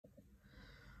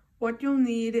What you'll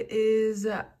need is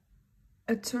a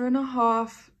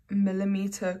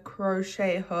 2.5mm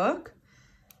crochet hook,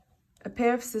 a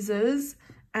pair of scissors,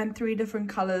 and 3 different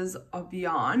colors of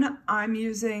yarn. I'm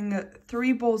using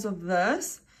 3 balls of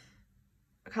this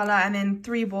color and then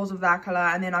 3 balls of that color,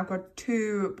 and then I've got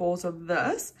 2 balls of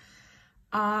this.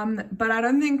 But I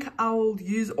don't think I'll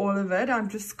use all of it. I've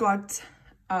just got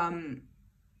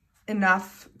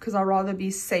enough because I'd rather be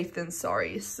safe than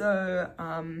sorry. So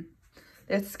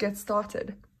let's get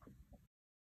started.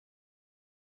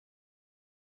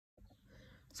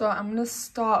 So I'm going to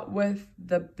start with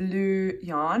the blue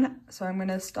yarn. So I'm going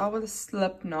to start with a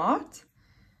slip knot,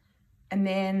 and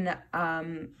then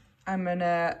I'm going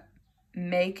to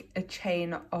make a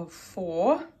chain of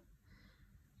 4.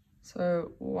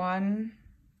 So 1,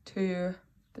 2,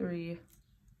 3,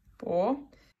 4.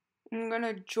 I'm going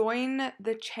to join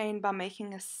the chain by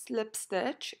making a slip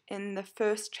stitch in the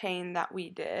first chain that we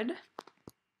did.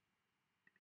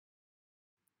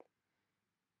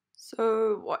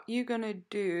 So what you're going to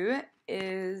do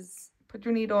is put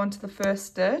your needle into the first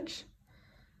stitch,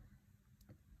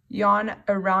 yarn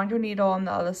around your needle on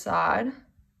the other side,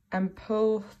 and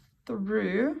pull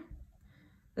through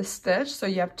the stitch. So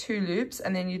you have 2 loops,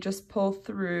 and then you just pull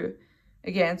through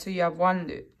again, so you have 1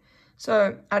 loop.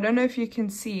 So I don't know if you can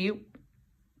see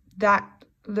that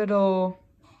little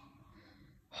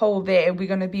hole there we're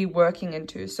going to be working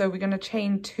into. So we're going to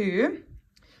chain 2.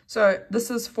 So this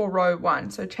is for row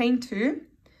 1. So chain 2.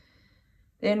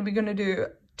 Then we're going to do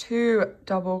 2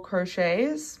 double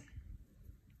crochets.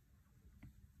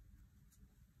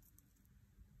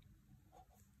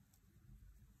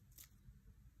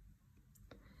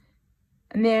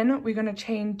 And then we're going to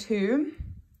chain 2.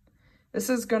 This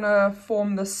is going to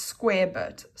form the square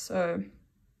bit. So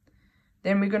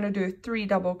then we're going to do 3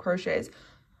 double crochets.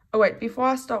 Oh wait, before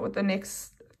I start with the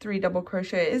next 3 double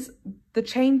crochets, the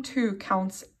chain 2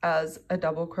 counts as a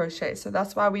double crochet. So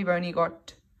that's why we only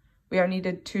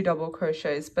did 2 double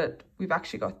crochets, but we've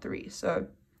actually got 3. So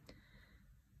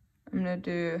I'm going to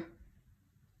do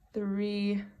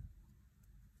 3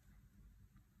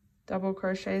 double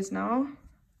crochets now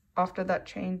after that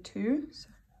chain 2. So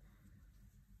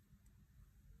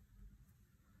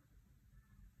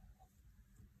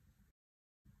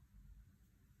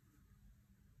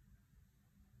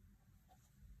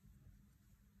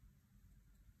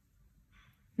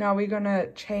now we're going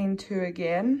to chain 2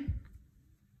 again,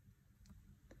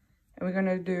 and we're going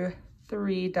to do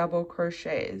 3 double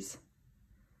crochets.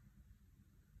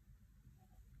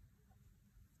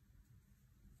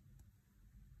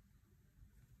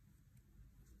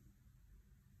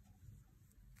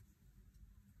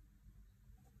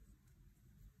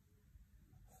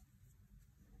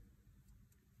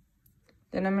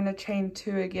 Then I'm going to chain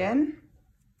 2 again.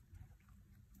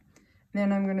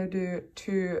 Then I'm going to do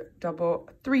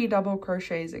 3 double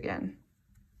crochets again.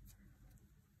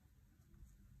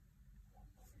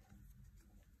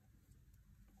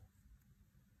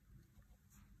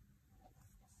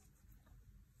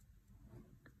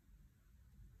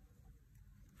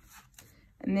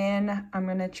 And then I'm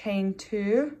going to chain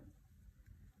 2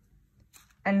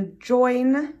 and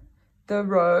join the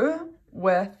row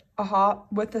with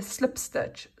a slip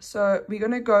stitch. So we're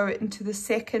going to go into the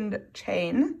second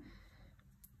chain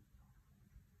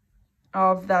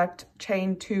of that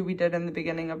chain 2 we did in the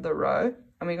beginning of the row,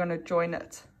 and we're going to join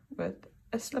it with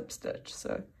a slip stitch.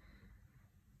 So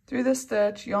through the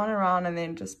stitch, yarn around, and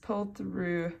then just pull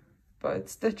through both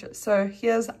stitches. So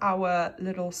here's our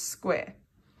little square.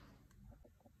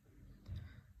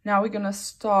 Now we're going to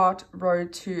start row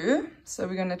 2. So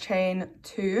we're going to chain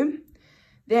 2.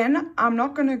 Then I'm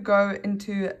not going to go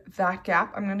into that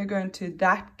gap. I'm going to go into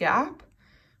that gap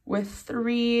with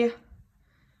 3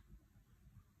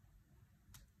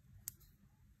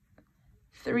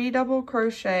 double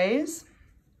crochets.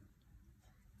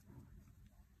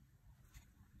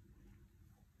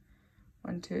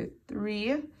 1, 2,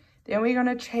 3. Then we're going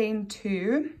to chain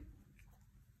 2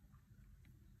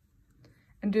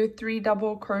 and do 3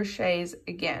 double crochets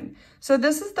again. So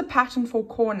this is the pattern for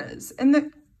corners. In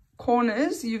the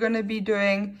corners, you're going to be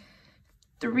doing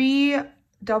 3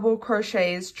 double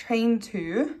crochets, chain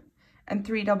 2, and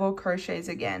 3 double crochets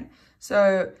again.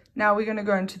 So now we're going to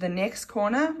go into the next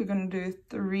corner. We're going to do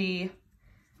 3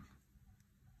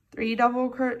 double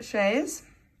crochets.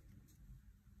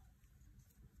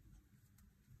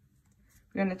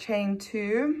 We're going to chain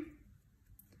 2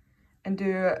 and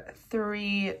do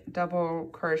 3 double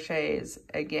crochets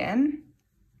again.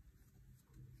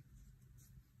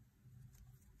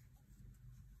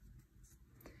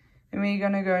 And we're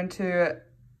going to go into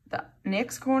the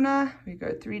next corner. We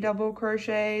go 3 double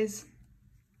crochets.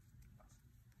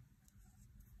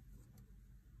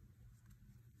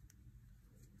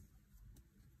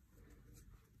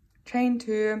 chain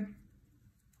 2,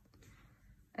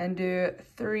 and do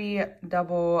 3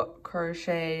 double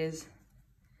crochets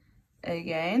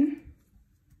again.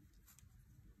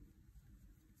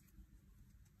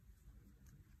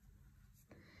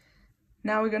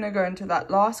 Now we're going to go into that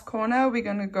last corner. We're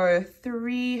going to go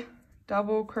 3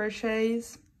 double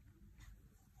crochets.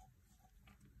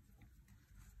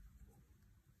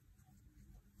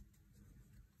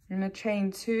 I'm going to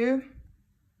chain 2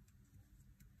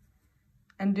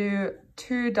 and do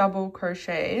 2 double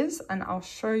crochets, and I'll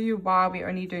show you why we're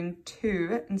only doing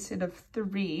 2 instead of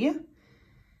 3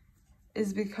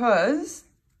 is because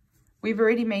we've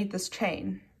already made this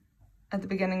chain at the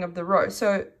beginning of the row.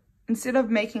 So instead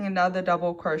of making another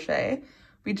double crochet,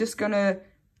 we're just going to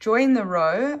join the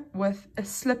row with a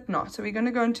slip knot. So we're going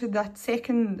to go into that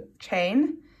second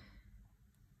chain.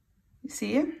 You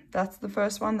see, that's the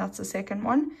first one, that's the second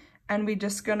one, and we're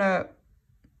just going to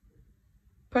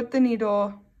put the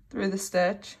needle through the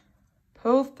stitch,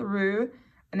 pull through,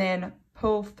 and then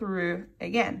pull through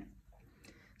again.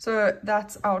 So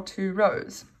that's our 2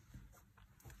 rows.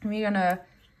 I'm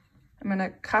gonna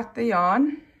cut the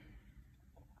yarn,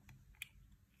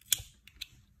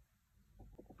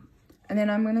 and then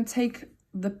I'm gonna take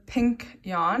the pink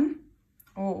yarn,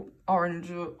 or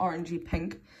orangey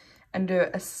pink, and do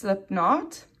a slip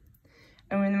knot,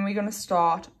 and then we're gonna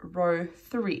start row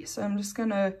 3. So I'm just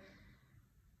gonna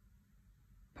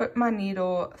put my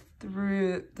needle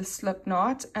through the slip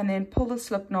knot and then pull the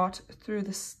slip knot through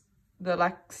the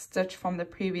like stitch from the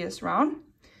previous round.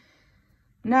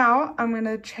 Now I'm going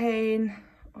to chain,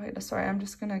 I'm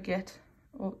just going to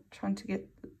trying to get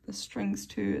the strings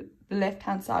to the left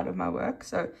hand side of my work.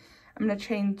 So I'm going to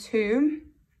chain 2,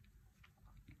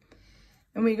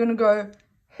 and we're going to go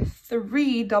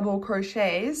 3 double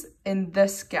crochets in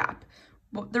this gap.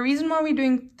 Well, the reason why we're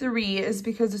doing 3 is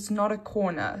because it's not a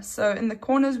corner. So in the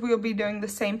corners, we'll be doing the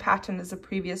same pattern as the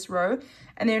previous row.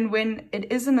 And then when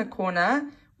it isn't a corner,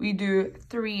 we do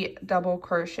 3 double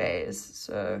crochets.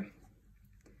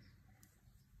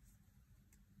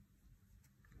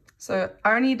 So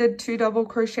I only did 2 double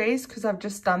crochets because I've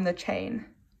just done the chain.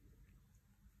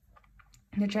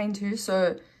 The chain 2.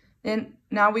 So then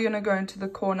now we're going to go into the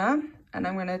corner, and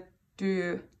I'm going to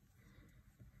do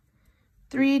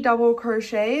 3 double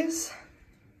crochets,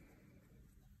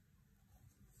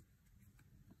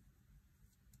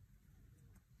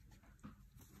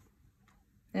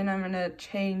 then I'm going to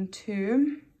chain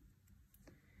 2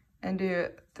 and do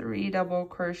 3 double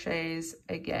crochets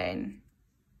again.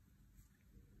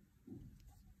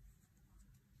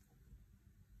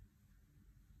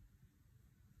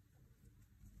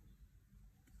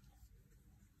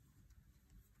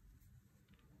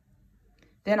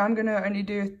 Then I'm going to only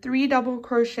do 3 double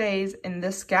crochets in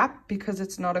this gap because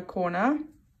it's not a corner.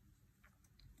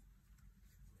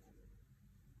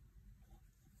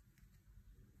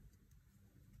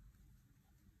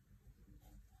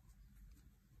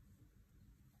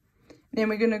 Then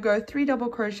we're going to go 3 double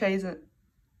crochets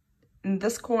in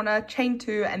this corner, chain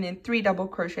 2, and then 3 double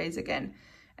crochets again.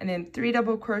 And then 3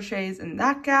 double crochets in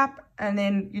that gap, and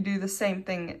then you do the same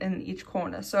thing in each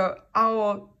corner. So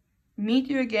I'll meet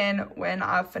you again when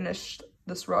I've finished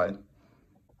this row.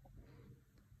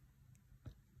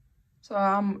 So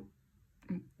I'm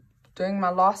doing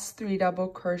my last 3 double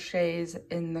crochets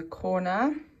in the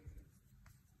corner.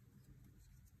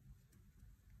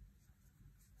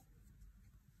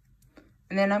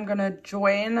 And then I'm going to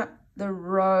join the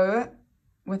row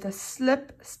with a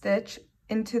slip stitch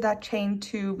into that chain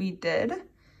 2 we did.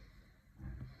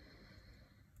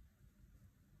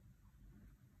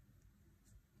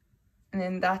 And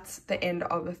then that's the end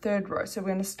of the 3rd row. So we're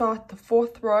going to start the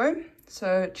 4th row.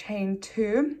 So chain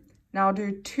 2. Now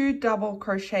do 2 double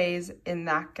crochets in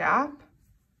that gap.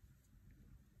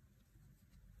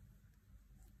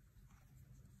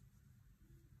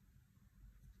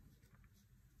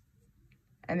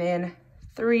 And then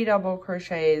 3 double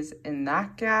crochets in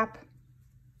that gap.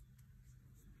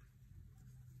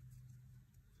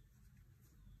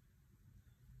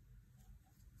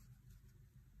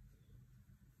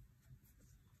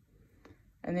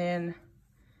 And then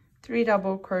 3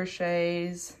 double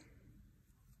crochets,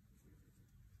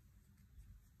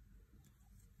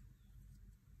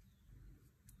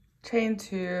 chain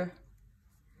 2,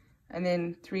 and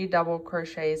then 3 double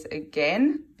crochets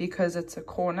again because it's a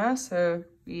corner, so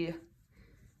we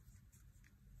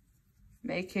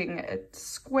making it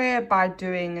square by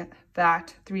doing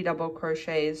that 3 double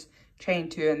crochets, chain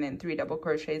 2, and then 3 double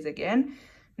crochets again.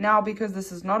 Now because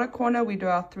this is not a corner, we do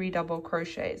our 3 double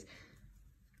crochets.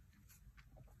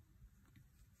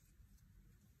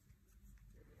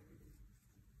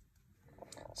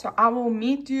 So I will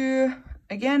meet you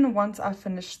again once I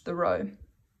finish the row.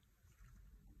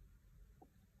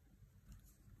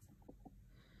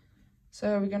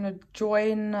 So we're going to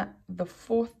join the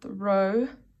 4th row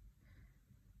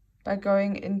by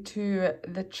going into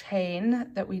the chain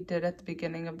that we did at the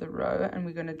beginning of the row, and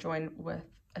we're going to join with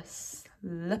a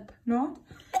slip knot.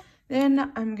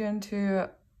 Then I'm going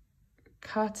to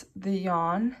cut the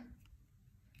yarn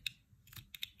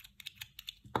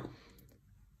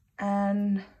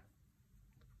and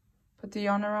put the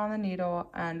yarn around the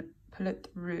needle and pull it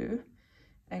through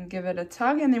and give it a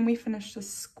tug, and then we finish the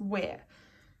square.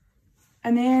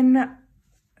 And then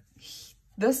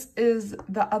this is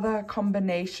the other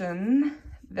combination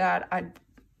that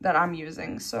I'm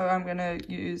using. So I'm gonna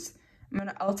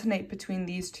alternate between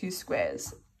these 2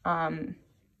 squares.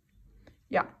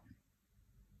 Yeah.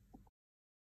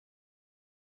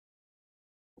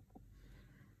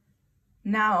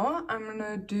 Now I'm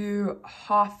gonna do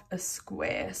half a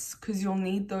square because you'll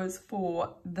need those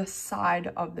for the side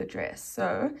of the dress.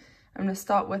 So I'm gonna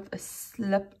start with a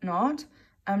slip knot.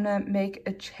 I'm gonna make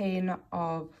a chain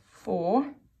of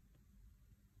 4,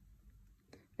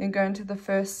 then go into the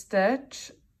first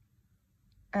stitch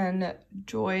and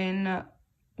join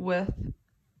with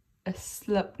a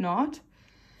slip knot.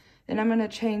 Then I'm gonna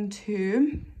chain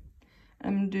 2.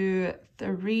 I'm gonna do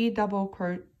 2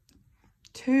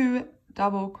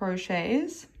 double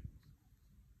crochets,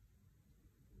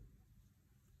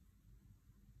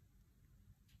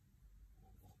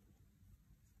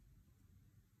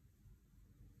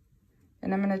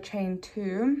 and I'm going to chain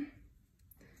 2,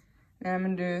 and I'm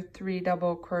going to do 3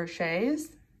 double crochets,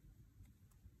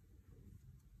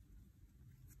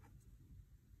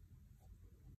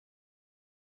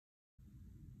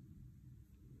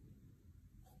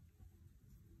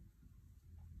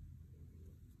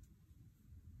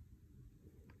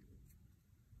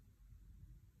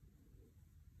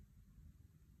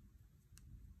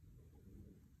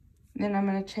 then I'm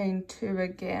going to chain 2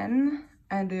 again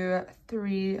and do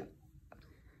 3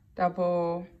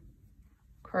 double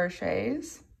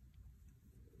crochets,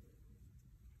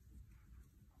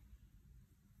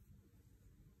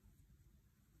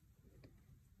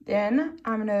 then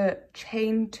I'm going to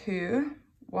chain 2,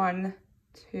 1,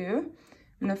 2,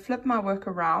 I'm going to flip my work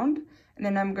around, and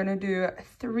then I'm going to do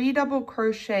 3 double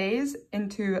crochets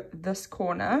into this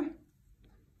corner,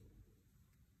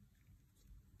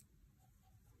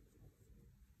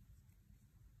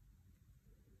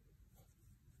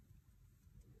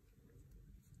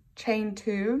 chain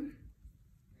 2,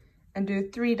 and do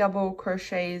 3 double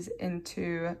crochets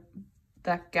into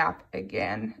that gap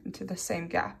again, into the same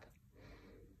gap.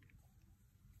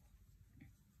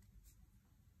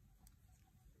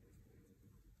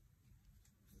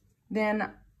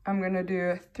 Then I'm going to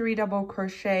do 3 double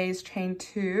crochets, chain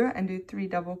 2, and do 3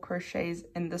 double crochets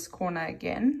in this corner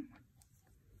again.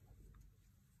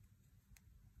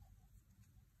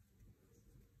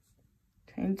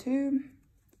 Chain 2,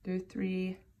 do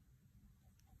 3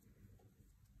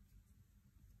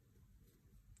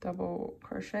 double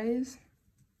crochets.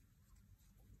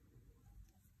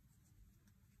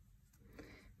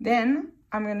 Then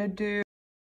I'm going to do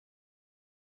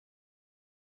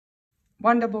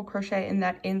 1 double crochet in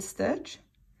that end stitch,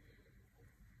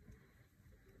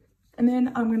 and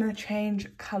then I'm going to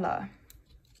change color.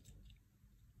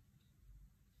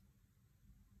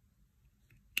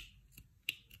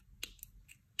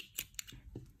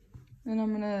 Then I'm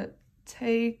going to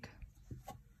take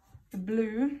the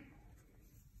blue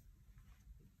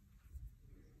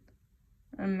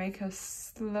and make a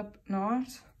slip knot.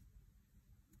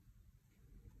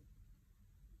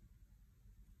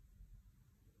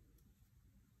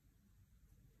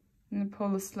 And pull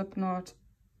the slip knot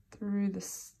through the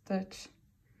stitch,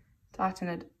 tighten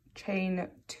it, chain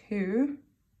 2.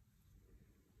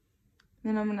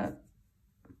 Then I'm gonna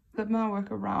flip my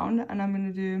work around and I'm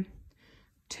gonna do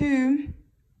 2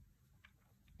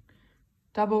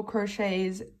 double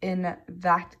crochets in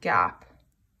that gap.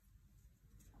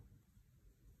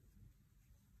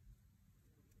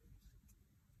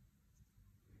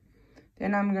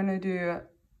 Then I'm gonna do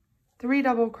 3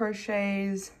 double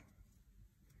crochets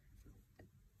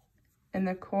in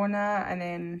the corner, and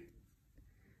then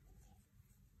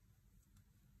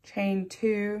chain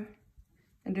 2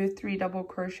 and do 3 double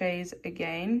crochets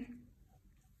again.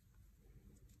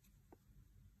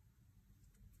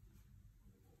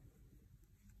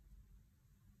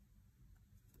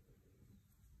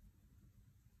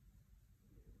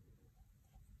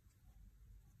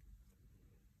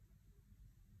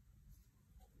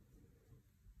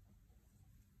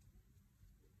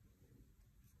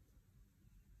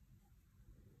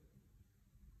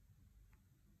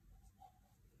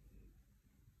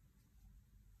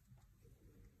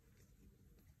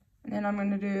 then I'm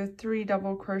going to do 3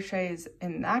 double crochets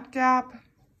in that gap.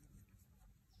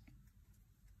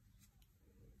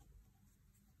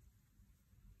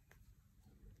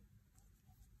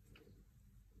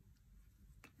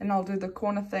 And I'll do the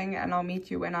corner thing and I'll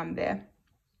meet you when I'm there.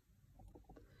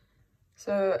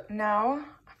 So now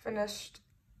I finished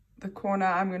the corner.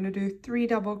 I'm going to do 3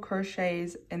 double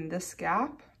crochets in this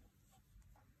gap.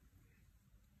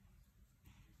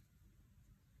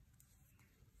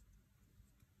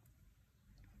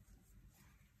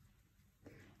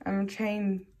 I'm going to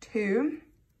chain 2,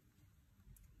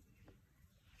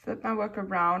 flip my work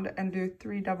around and do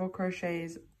 3 double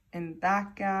crochets in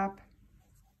that gap.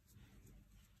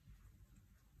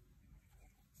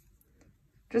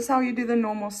 Just how you do the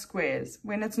normal squares.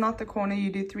 When it's not the corner,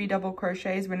 you do 3 double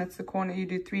crochets. When it's the corner, you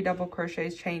do 3 double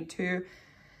crochets, chain 2,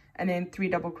 and then 3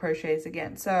 double crochets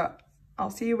again. So I'll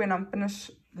see you when I'm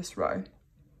finished this row.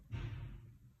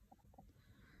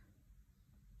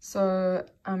 So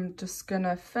I'm just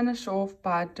gonna finish off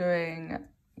by doing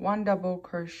 1 double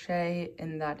crochet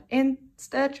in that end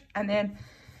stitch, and then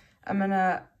I'm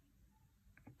gonna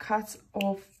cut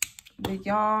off the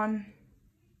yarn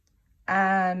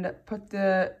and put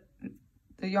the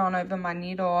yarn over my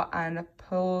needle and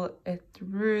pull it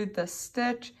through the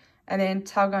stitch and then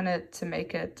tug on it to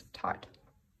make it tight.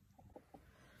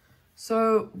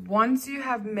 So once you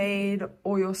have made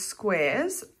all your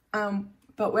squares,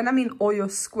 but when I mean all your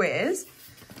squares,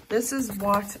 this is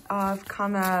what I've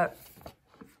kind of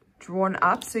drawn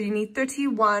up. So you need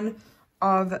 31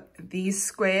 of these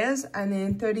squares and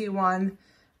then 31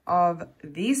 of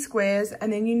these squares,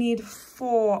 and then you need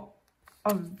 4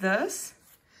 of this,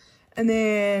 and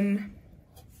then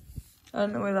I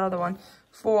don't know where the other one,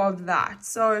 4 of that.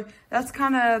 So that's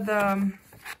kind of the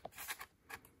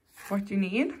what you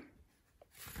need.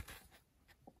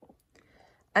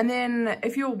 And then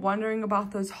if you're wondering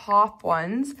about those half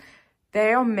ones,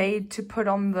 they are made to put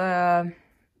on the,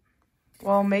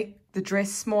 well, make the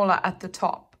dress smaller at the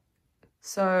top.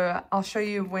 So I'll show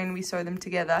you when we sew them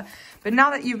together. But now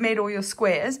that you've made all your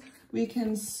squares, we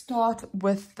can start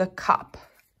with the cup.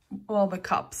 Well, the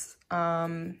cups.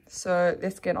 So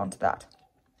let's get on to that.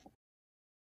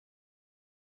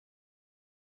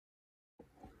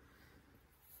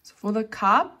 So for the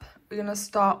cup, we're going to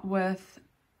start with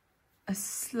a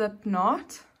slip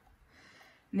knot.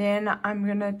 Then I'm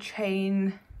going to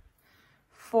chain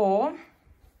 4.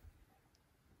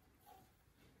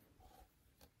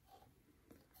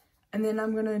 And then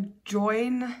I'm going to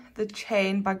join the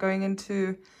chain by going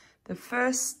into the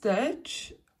first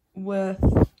stitch with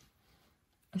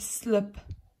a slip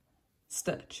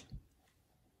stitch.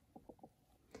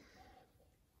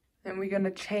 Then we're going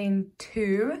to chain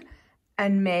 2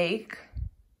 and make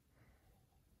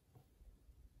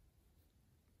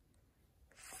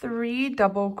 3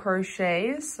 double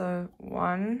crochets. So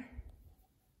 1,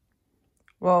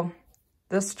 well,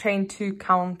 this chain 2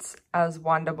 counts as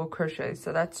 1 double crochet,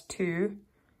 so that's 2,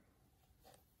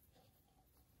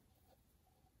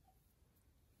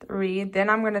 3. Then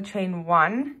I'm going to chain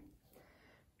 1,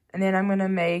 and then I'm going to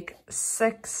make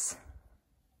 6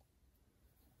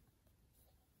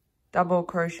 double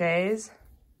crochets.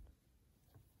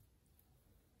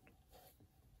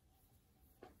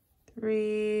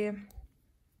 3,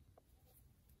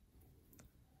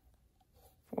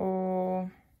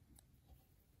 4,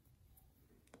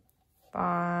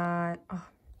 5,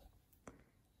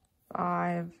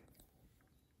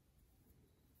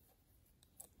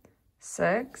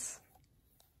 6.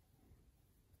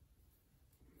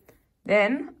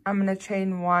 Then I'm going to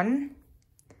chain 1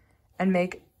 and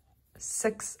make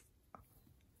 6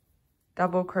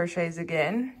 double crochets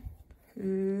again.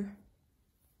 2,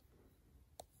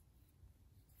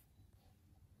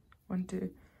 1, 2,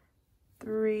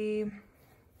 3,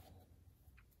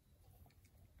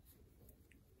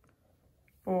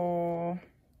 4,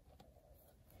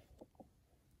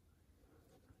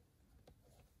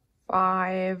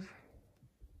 5,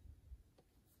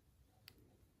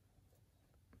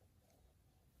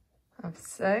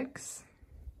 6.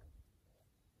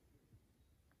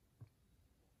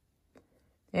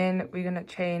 Then we're going to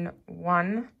chain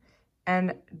 1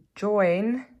 and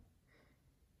join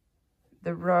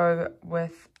the row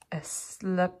with a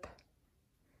slip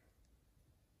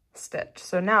stitch.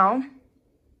 So now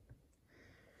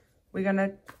we're going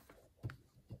to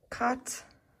cut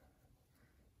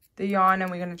the yarn and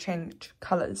we're going to change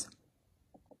colors.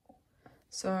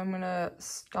 So I'm going to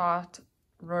start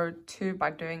row 2 by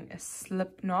doing a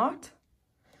slip knot.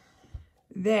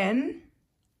 Then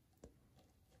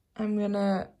I'm going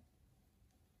to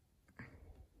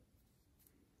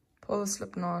pull the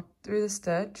slip knot through the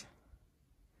stitch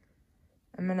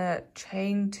I'm gonna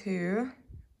chain 2,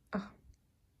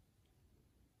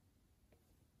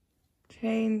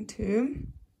 chain 2,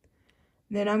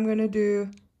 then I'm gonna do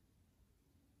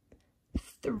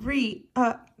 2.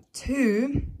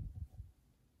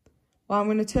 Well, I'm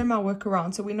gonna turn my work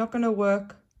around, so we're not gonna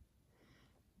work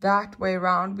that way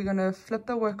around. We're gonna flip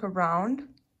the work around,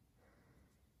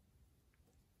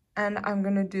 and I'm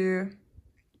gonna do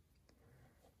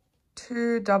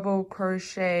 2 double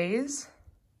crochets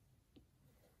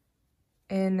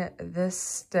in this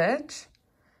stitch,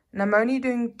 and I'm only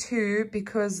doing 2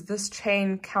 because this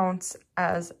chain counts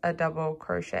as a double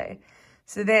crochet.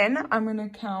 So then I'm going to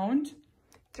count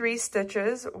 3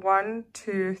 stitches, 1,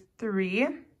 2, 3,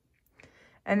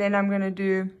 and then I'm going to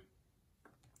do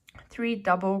 3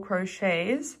 double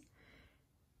crochets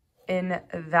in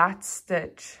that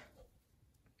stitch.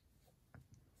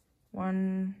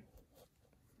 1,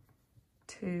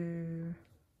 2,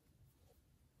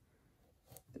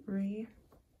 3.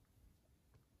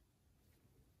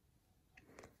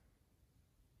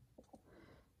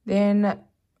 Then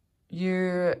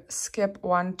you skip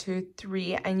 1, 2,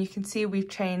 3, and you can see we've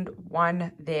chained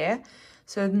 1 there.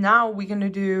 So now we're going to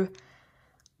do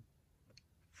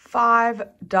 5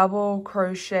 double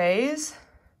crochets.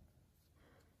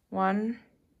 1,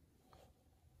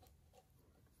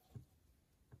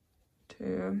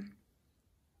 2,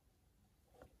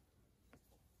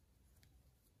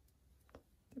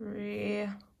 3,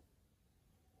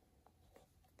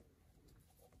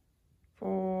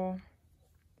 4,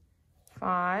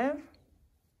 5.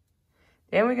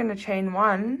 Then we're going to chain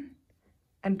 1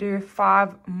 and do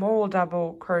 5 more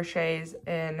double crochets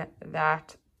in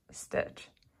that stitch.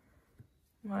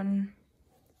 1,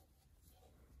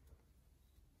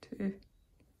 2,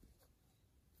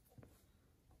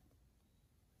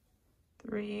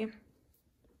 3,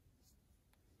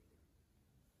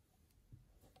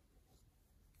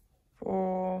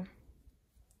 4,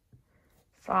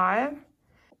 5.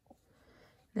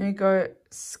 Then we go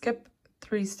skip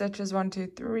 3 stitches, 1, 2,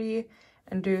 3,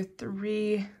 and do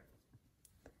 3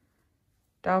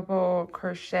 double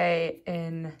crochet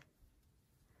in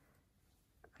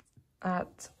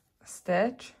that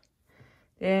stitch.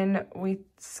 Then we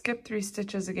skip 3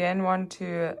 stitches again, 1,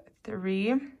 2,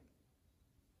 3,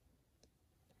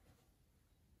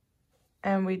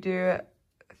 and we do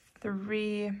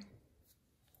 3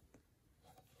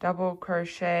 double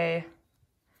crochet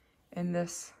in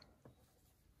this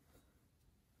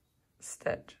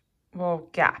stitch, well,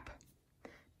 gap.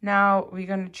 Now we're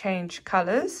going to change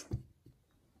colors.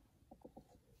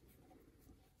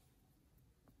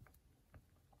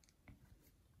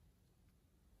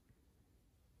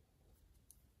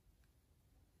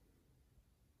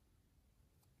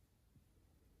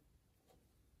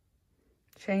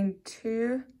 Chain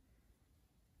 2,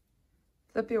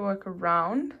 flip your work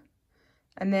around,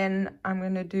 and then I'm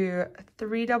going to do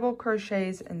 3 double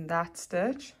crochets in that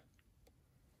stitch.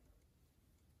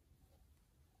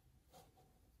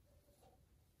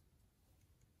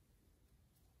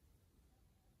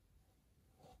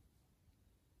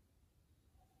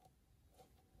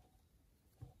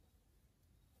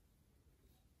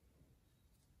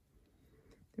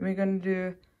 Then we're going to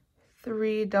do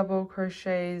 3 double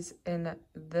crochets in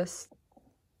this.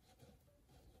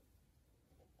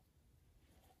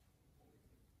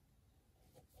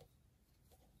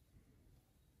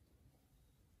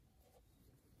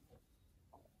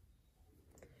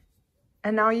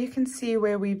 And now you can see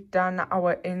where we've done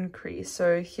our increase.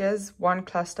 So here's one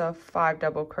cluster of 5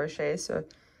 double crochets. So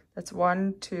that's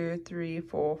 1, 2, 3,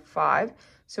 4, 5.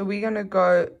 So we're going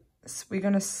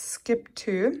to skip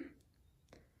 2.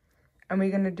 And we're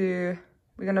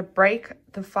going to break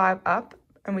the 5 up,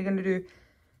 and we're going to do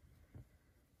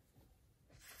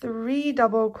 3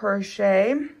 double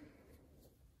crochet.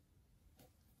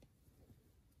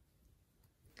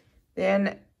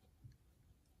 Then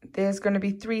there's going to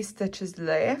be 3 stitches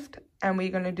left, and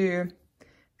we're going to do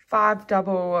 5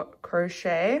 double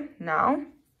crochet now.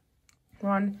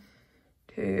 1,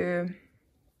 2,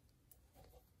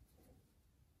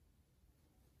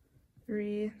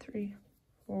 3,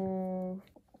 4.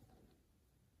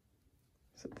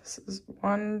 So this is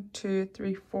 1, 2,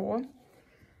 3, 4,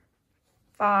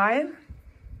 5.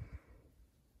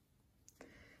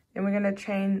 Then we're going to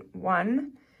chain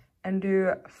 1 and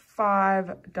do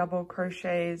 5 double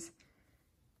crochets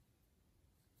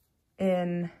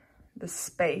in the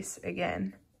space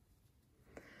again.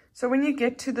 So when you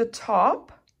get to the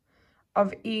top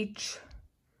of each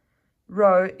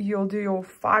row, you'll do your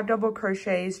 5 double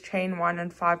crochets, chain 1,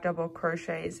 and 5 double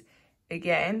crochets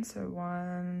again. So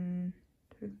 1,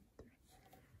 2, 3,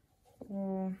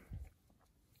 4,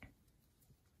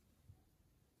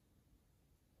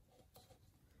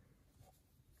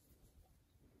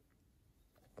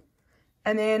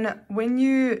 And then when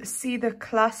you see the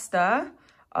cluster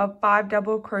of 5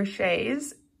 double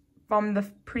crochets from the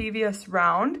previous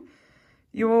round,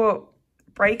 you will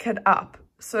break it up.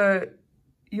 So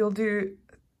you'll do,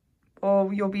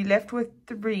 or you'll be left with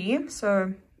 3.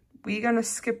 So we're going to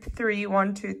skip 3,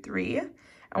 1, 2, 3,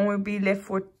 and we'll be left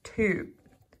with 2.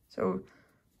 So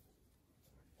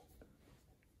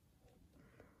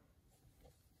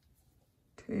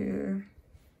 2,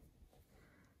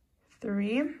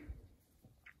 3.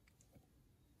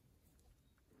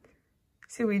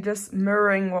 See, we're just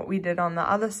mirroring what we did on the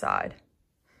other side.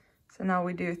 So now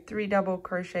we do 3 double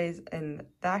crochets in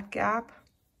that gap.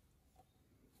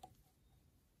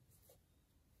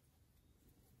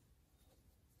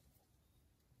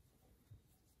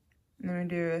 And then we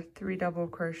do 3 double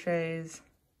crochets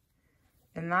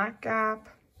in that gap.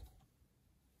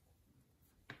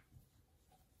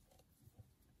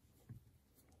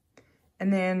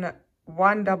 And then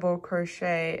 1 double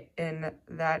crochet in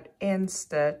that end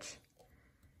stitch.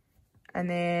 And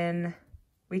then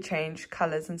we change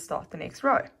colors and start the next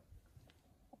row.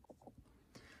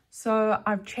 So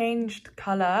I've changed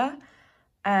color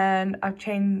and I've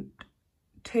chained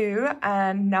 2,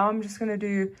 and now I'm just going to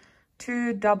do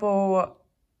 2 double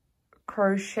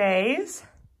crochets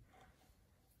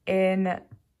in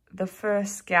the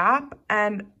first gap,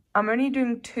 and I'm only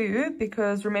doing 2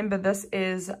 because remember this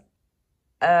is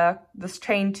this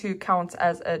chain 2 counts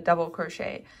as a double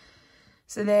crochet.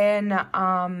 So then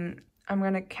I'm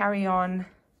going to carry on.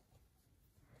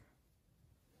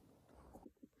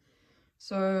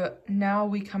 So now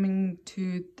we're coming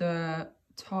to the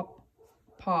top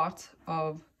part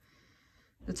of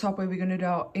the top where we're going to do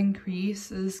our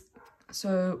increases.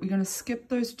 So we're going to skip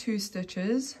those 2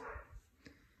 stitches.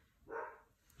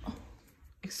 Oh,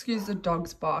 excuse the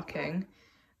dogs barking.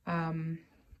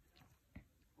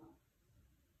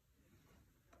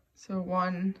 So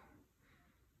 1,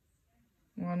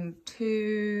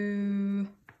 2,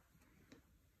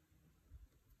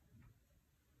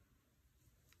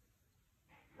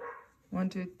 1,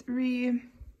 2, 3.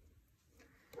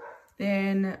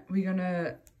 Then we're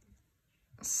gonna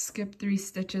skip 3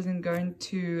 stitches and go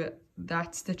into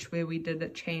that stitch where we did a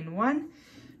chain 1,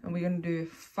 and we're gonna do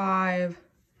 5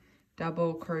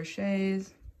 double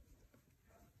crochets.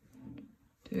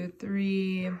 2,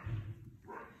 3,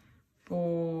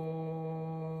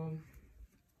 4,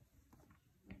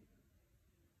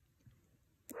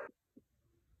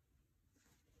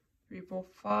 3, 4,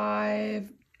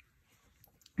 5.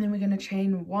 Then we're going to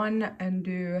chain 1 and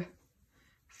do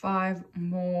 5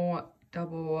 more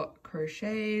double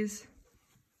crochets.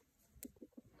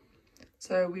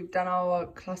 So we've done our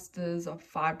clusters of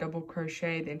 5 double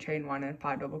crochet, then chain 1 and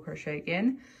 5 double crochet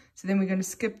again. So then we're going to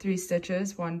skip 3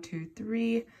 stitches, 1, 2,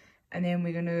 3, and then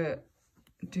we're going to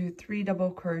do 3 double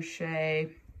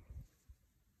crochet.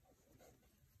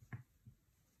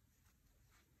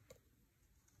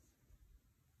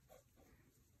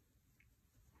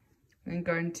 Then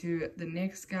go into the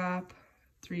next gap,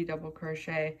 3 double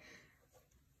crochet.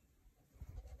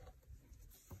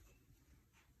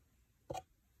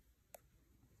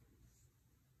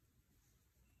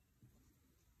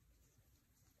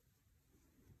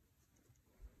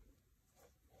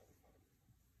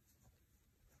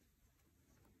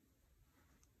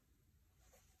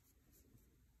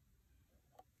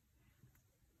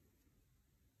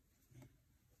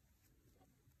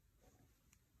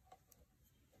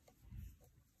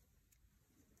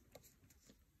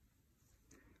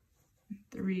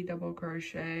 Three double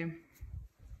crochet. And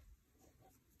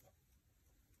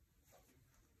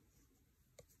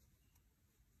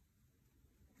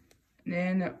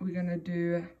then we're going to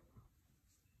do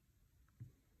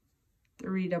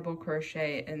 3 double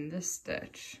crochet in this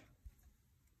stitch.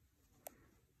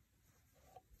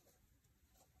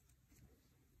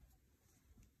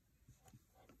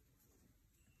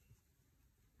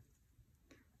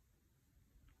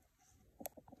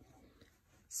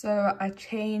 So I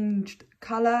changed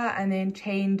color and then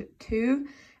chained 2,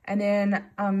 and then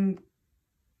I'm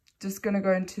just going to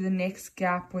go into the next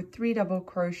gap with 3 double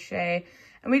crochet,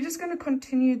 and we're just going to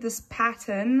continue this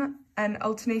pattern and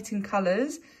alternating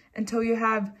colors until you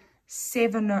have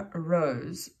 7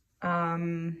 rows.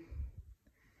 And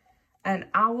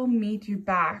I will meet you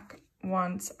back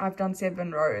once I've done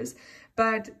 7 rows,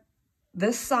 but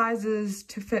this size is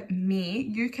to fit me.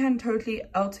 You can totally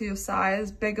alter your size,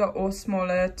 bigger or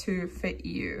smaller, to fit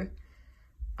you.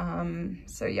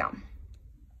 So yeah.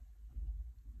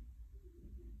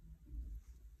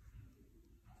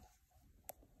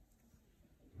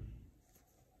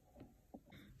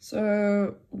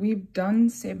 So we've done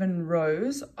 7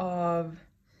 rows of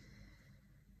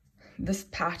this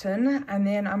pattern, and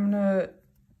then I'm gonna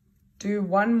do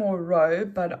one more row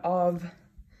but of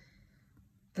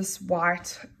this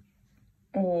white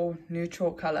or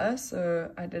neutral color.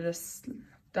 So I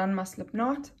done my slip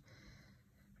knot.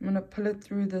 I'm gonna pull it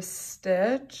through this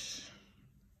stitch,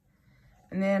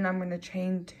 and then I'm gonna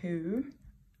chain 2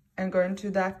 and go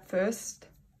into that first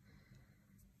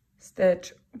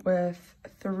stitch with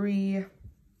 2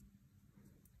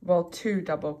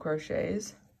 double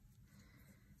crochets.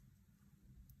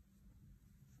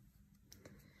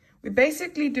 We're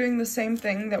basically doing the same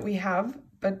thing that we have,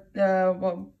 but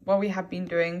what we have been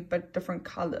doing, but different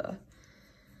color.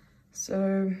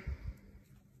 So,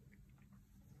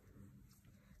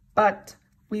 but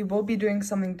we will be doing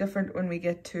something different when we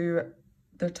get to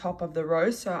the top of the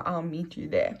row, so I'll meet you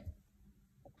there.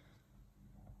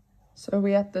 So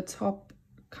we're at the top,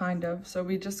 kind of, so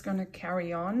we're just going to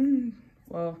carry on.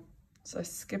 Well, so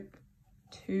skip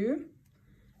 2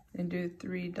 and do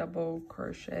 3 double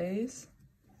crochets.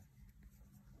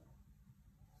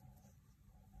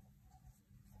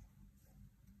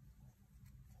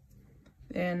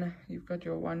 Then you've got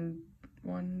your 1,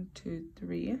 2,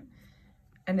 3,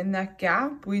 and in that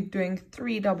gap we're doing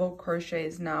 3 double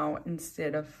crochets now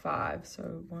instead of 5.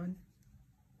 So 1,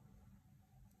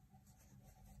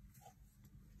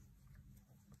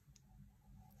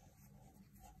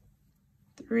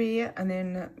 3, and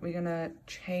then we're gonna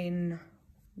chain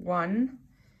 1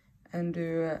 and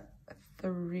do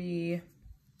 3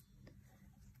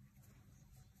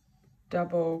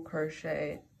 double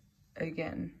crochet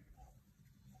again.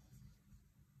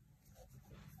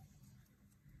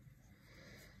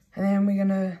 And then we're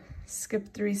gonna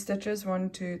skip 3 stitches, 1,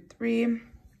 2, 3.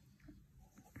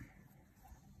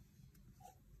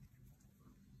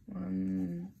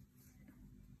 1,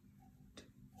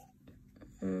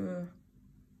 2,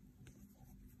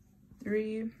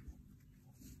 3.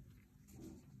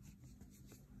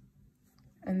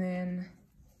 And then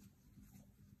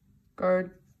go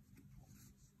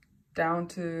down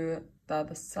to the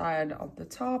other side of the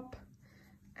top,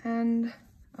 and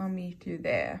I'll meet you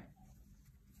there.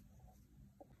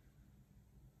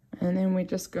 And then we're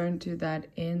just going to that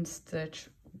end stitch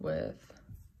with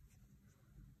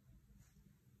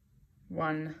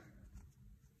 1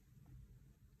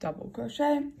 double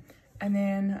crochet, and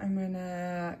then I'm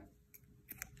gonna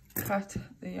cut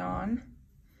the yarn,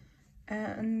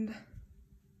 and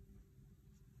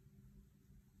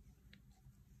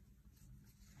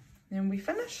then we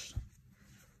finished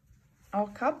our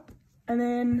cup, and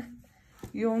then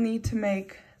you'll need to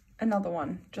make another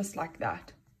one just like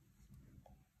that.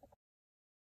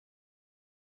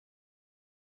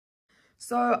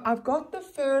 So I've got the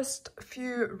first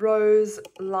few rows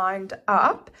lined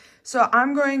up. So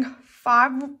I'm going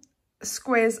 5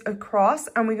 squares across,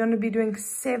 and we're going to be doing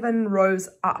 7 rows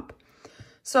up.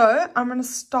 So I'm going to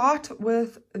start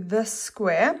with this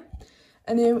square,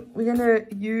 and then we're going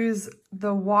to use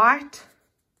the white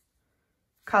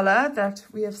color that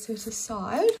we have set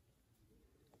aside.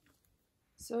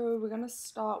 So we're going to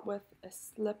start with a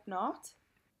slip knot,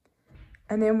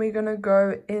 and then we're going to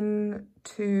go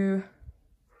into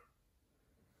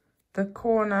the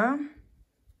corner,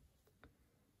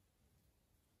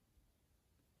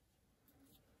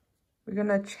 we're going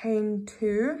to chain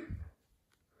 2,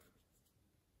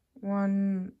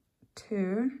 1,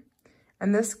 2,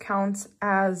 and this counts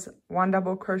as 1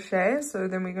 double crochet. So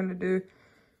then we're going to do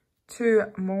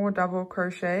 2 more double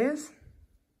crochets.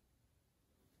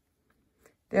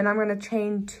 Then I'm going to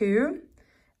chain 2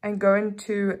 and go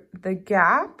into the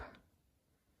gap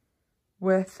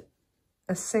with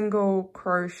a single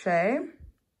crochet.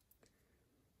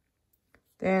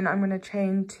 Then I'm going to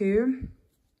chain 2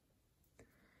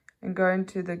 and go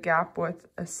into the gap with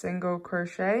a single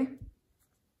crochet.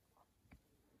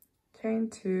 Chain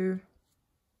 2,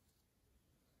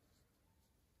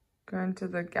 go into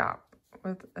the gap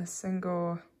with a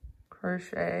single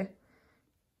crochet.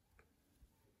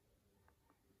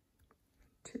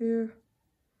 2,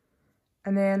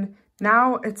 and then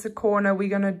now it's a corner, we're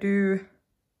going to do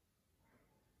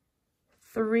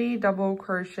 3 double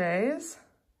crochets,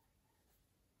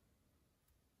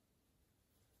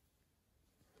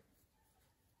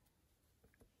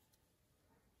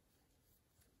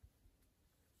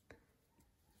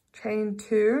 chain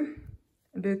 2,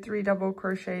 and do 3 double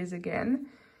crochets again.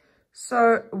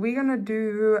 So we're going to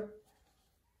do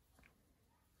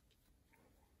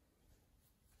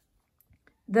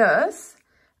this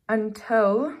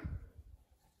until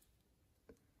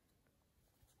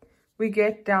we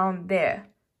get down there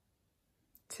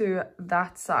to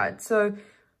that side. So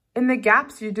in the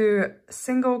gaps you do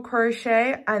single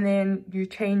crochet and then you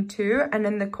chain 2, and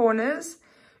in the corners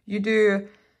you do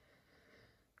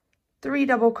 3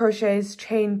 double crochets,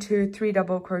 chain 2, 3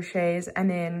 double crochets, and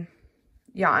then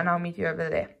yeah, and I'll meet you over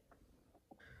there.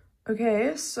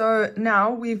 Okay, so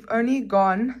now we've only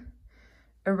gone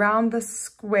around the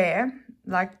square,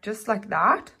 like just like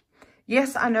that.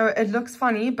 Yes, I know it looks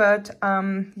funny, but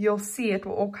you'll see it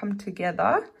will all come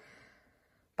together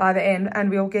by the end, and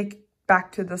we'll get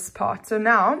back to this part. So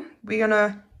now we're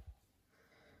gonna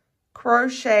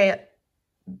crochet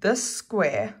this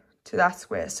square to that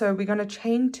square. So we're gonna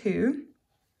chain 2,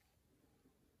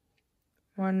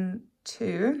 1,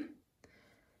 2,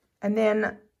 and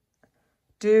then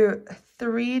do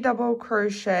 3 double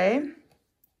crochet,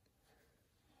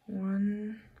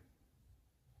 1,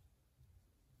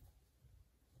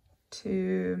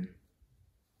 2,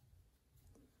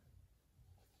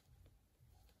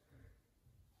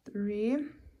 3,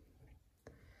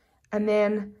 and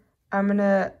then I'm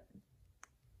gonna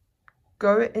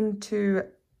go into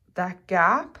that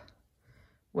gap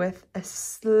with a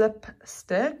slip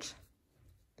stitch.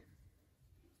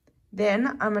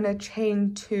 Then I'm gonna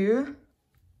chain 2,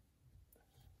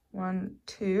 1,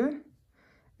 2,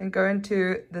 and go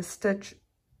into the stitch,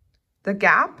 the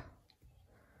gap,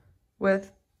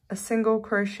 with a single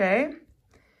crochet.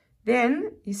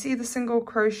 Then you see the single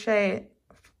crochet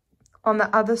on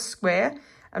the other square.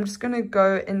 I'm just going to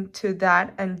go into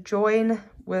that and join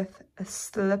with a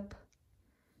slip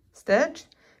stitch.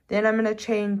 Then I'm going to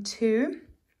chain 2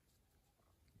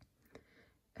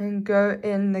 and go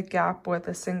in the gap with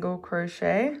a single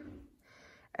crochet,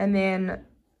 and then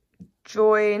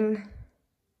join,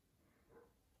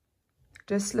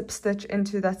 just slip stitch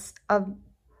into that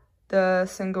the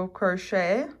single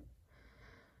crochet,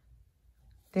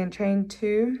 then chain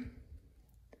 2,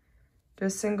 do a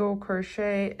single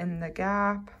crochet in the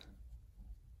gap,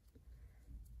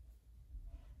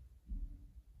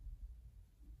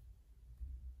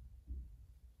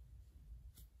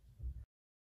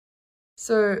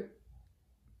 so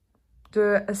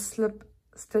do a slip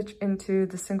stitch into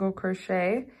the single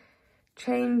crochet,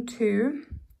 chain 2,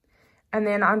 and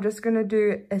then I'm just going to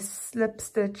do a slip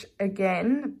stitch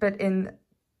again, but in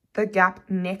the gap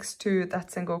next to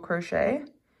that single crochet.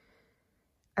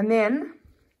 And then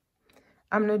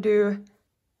I'm going to do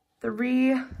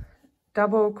 3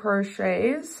 double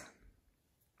crochets,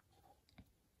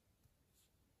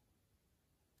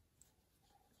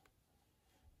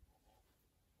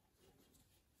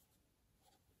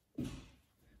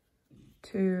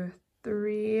 2,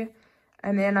 3,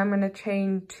 and then I'm going to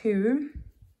chain 2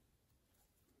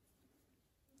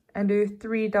 and do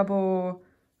 3 double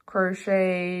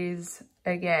crochets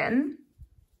again,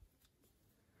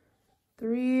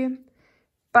 3,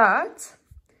 but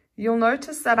you'll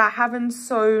notice that I haven't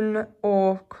sewn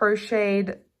or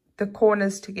crocheted the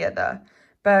corners together,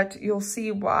 but you'll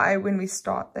see why when we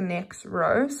start the next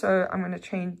row. So I'm going to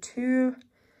chain 2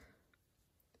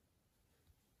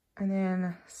 and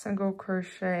then single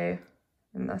crochet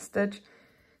in the stitch.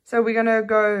 So we're going to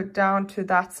go down to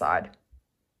that side.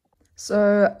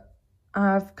 So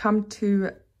I've come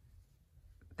to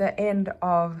the end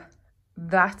of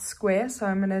that square, so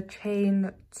I'm going to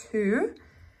chain 2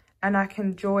 and I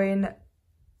can join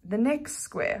the next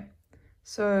square.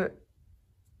 So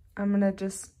I'm going to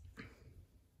just,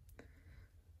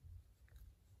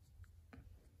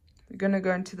 we're going to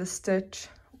go into the stitch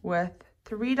with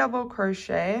 3 double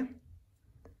crochet,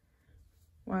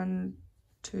 1,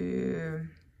 2,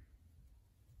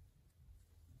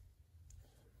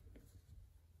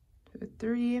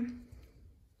 3. We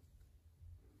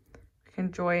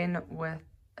can join with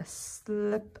a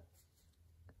slip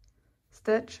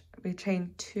stitch. We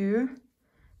chain 2,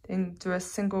 then do a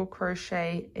single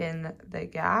crochet in the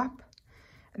gap,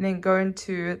 and then go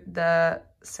into the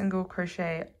single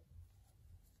crochet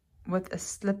with a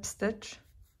slip stitch,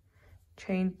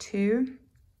 chain 2.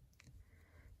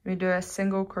 We do a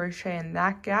single crochet in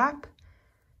that gap,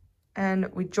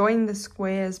 and we join the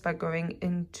squares by going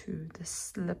into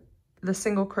the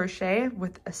single crochet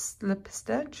with a slip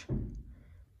stitch,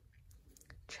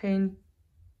 chain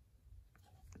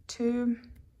 2,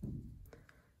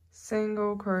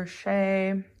 single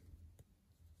crochet,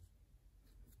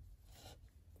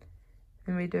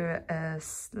 and we do a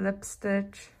slip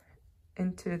stitch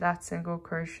into that single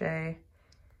crochet,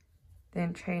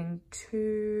 then chain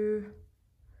 2,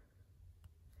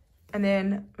 and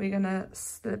then we're gonna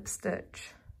slip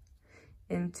stitch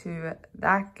into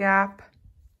that gap,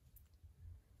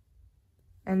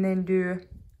 and then do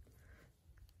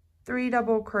 3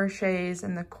 double crochets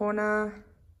in the corner,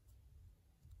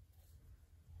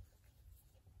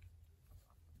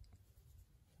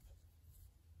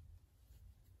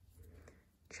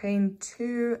 chain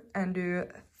 2 and do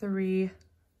 3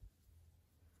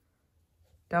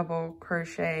 double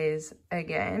crochets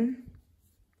again.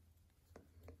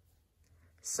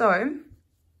 So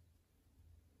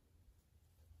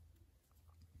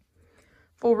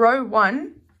for row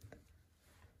 1,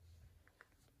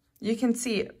 you can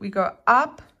see we go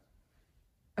up,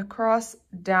 across,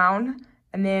 down,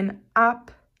 and then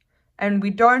up, and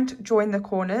we don't join the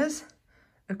corners.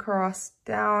 Across,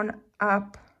 down,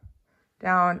 up,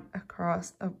 down,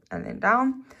 across, up, and then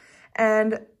down.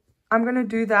 And I'm going to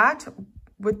do that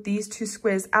with these 2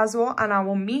 squares as well, and I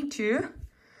will meet you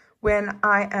when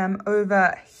I am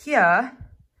over here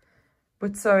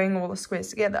with sewing all the squares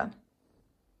together.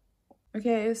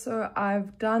 Okay, so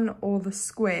I've done all the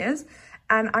squares,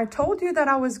 and I told you that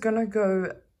I was gonna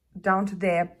go down to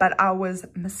there, but I was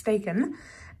mistaken,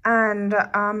 and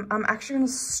I'm actually gonna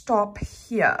stop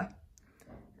here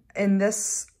in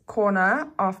this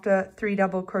corner after 3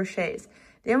 double crochets.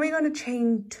 Then we're gonna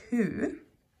chain 2,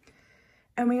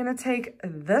 and we're gonna take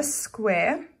this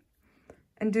square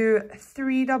and do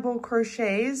 3 double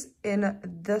crochets in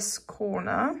this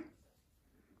corner.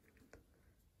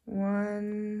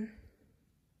 1,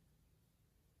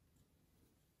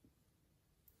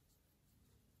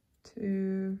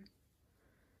 2,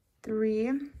 3.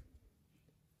 And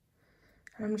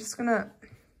I'm just gonna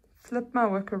flip my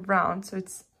work around so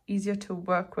it's easier to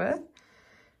work with.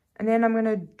 And then I'm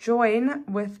gonna join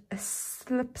with a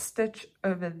slip stitch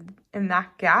over in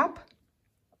that gap.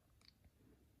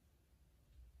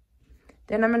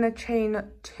 Then I'm gonna chain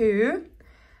 2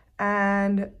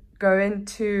 and go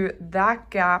into that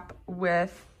gap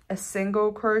with a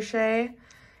single crochet,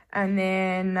 and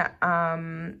then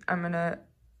I'm gonna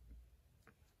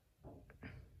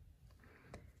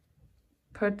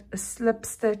put a slip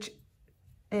stitch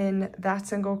in that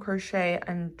single crochet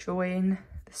and join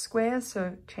the square.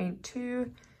 So chain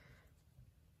 2,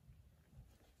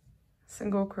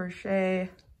 single crochet,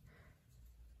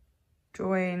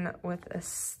 join with a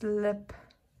slip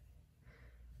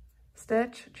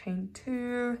stitch, chain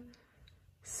 2,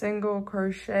 single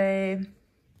crochet,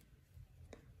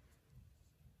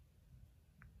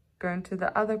 go into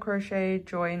the other crochet,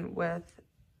 join with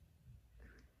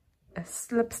a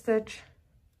slip stitch,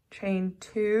 chain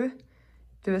 2,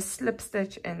 do a slip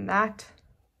stitch in that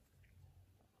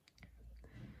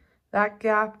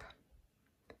gap,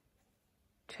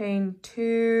 chain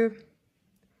 2,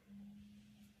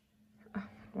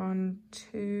 1,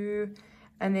 2,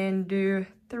 and then do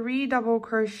 3 double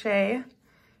crochet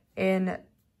in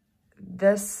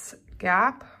this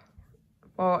gap,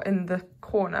 or in the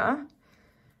corner.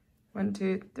 1,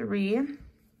 2, 3.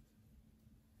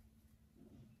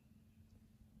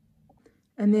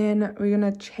 And then we're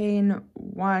going to chain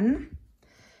 1,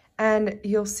 and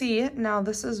you'll see now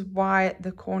this is why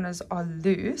the corners are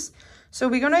loose. So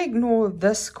we're going to ignore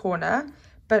this corner,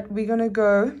 but we're going to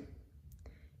go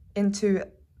into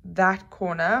that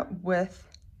corner with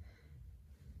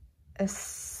a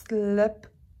slip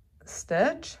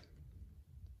stitch.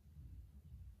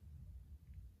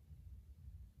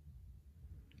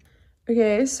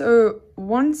 Okay, so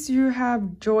once you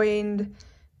have joined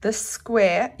this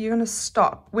square, you're going to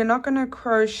stop. We're not going to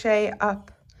crochet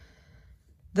up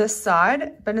this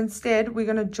side, but instead we're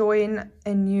going to join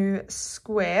a new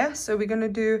square. So we're going to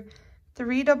do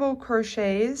 3 double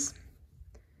crochets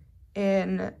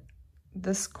in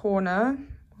this corner.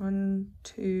 1,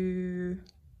 2,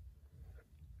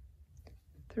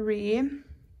 3.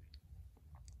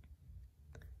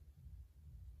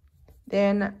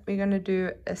 Then we're going to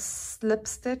do a slip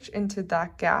stitch into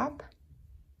that gap.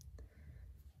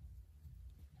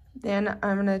 Then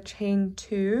I'm going to chain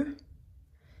 2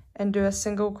 and do a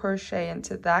single crochet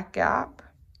into that gap,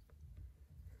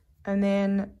 and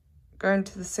then go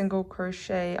into the single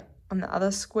crochet on the other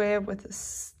square with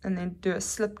this, and then do a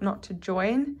slip knot to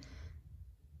join,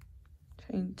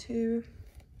 chain 2,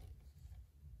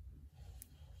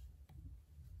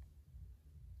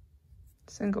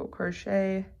 single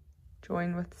crochet,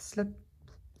 join with slip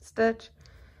stitch,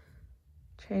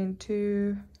 chain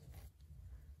 2,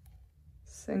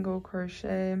 single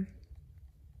crochet,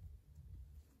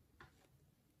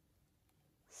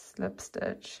 slip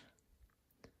stitch,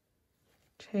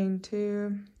 chain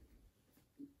 2,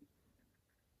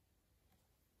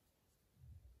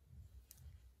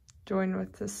 join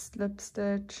with the slip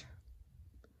stitch,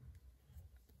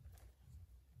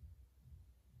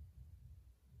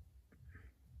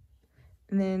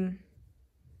 and then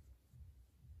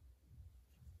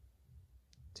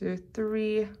do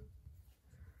 3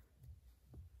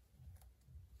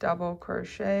 double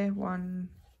crochet, 1,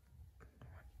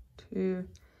 2,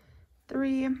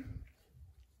 3,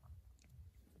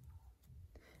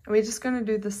 And we're just going to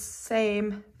do the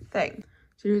same thing.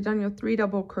 So you've done your 3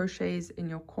 double crochets in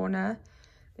your corner,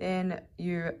 then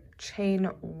you chain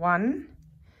 1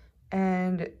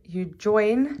 and you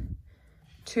join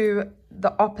to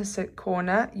the opposite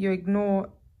corner. You ignore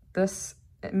this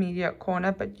immediate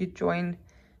corner, but you join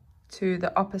to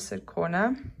the opposite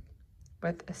corner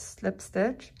with a slip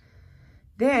stitch.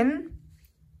 Then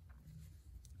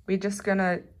we're just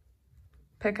gonna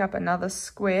pick up another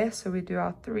square, so we do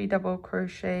our 3 double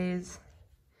crochets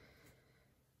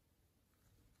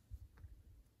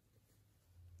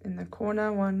in the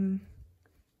corner, 1,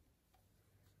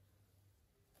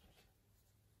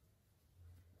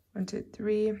 2,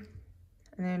 3, and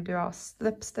then do our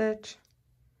slip stitch,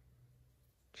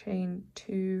 chain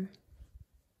 2,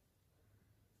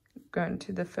 go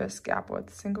into the first gap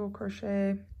with single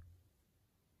crochet,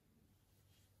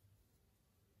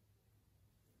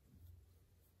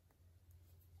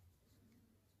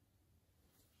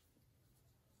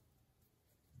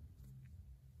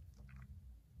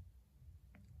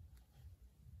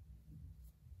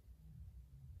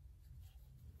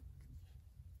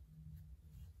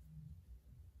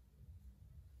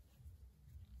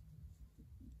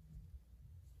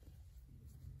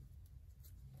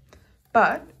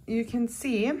 but you can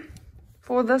see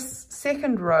for this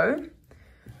second row,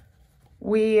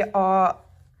 we are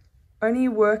only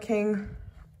working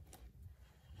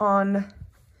on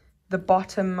the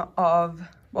bottom of,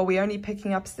 well, we're only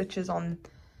picking up stitches on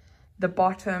the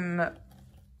bottom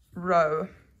row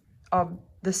of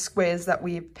the squares that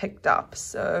we picked up.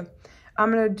 So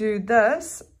I'm going to do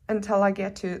this until I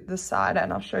get to the side,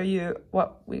 and I'll show you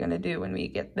what we're going to do when we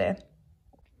get there.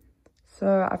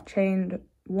 So I've chained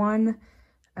 1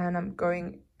 and I'm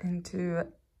going into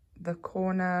the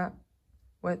corner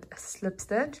with a slip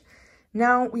stitch.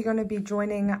 Now we're going to be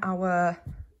joining our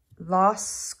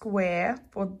last square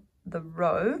for the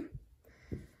row.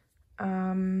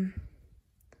 We're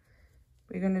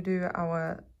going to do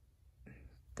our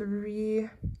 3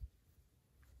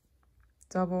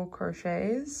 double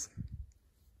crochets.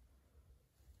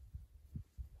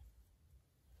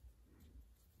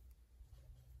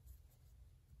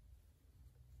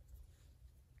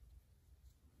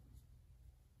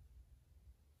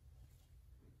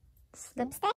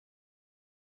 Slip stitch.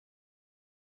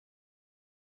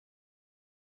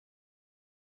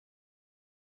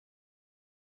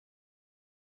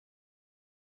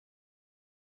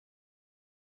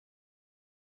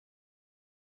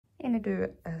 And do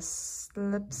a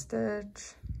slip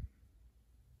stitch.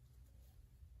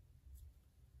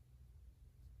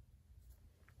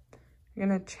 We're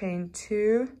going to chain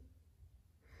 2,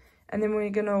 and then we're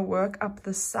going to work up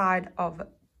the side of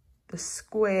the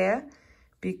square,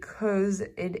 because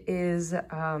it is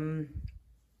the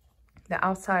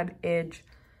outside edge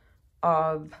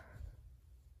of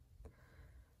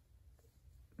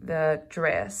the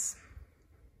dress.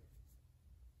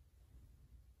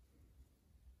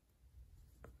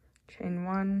 Chain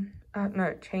 1,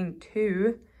 no, chain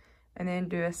 2, and then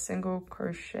do a single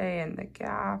crochet in the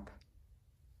gap.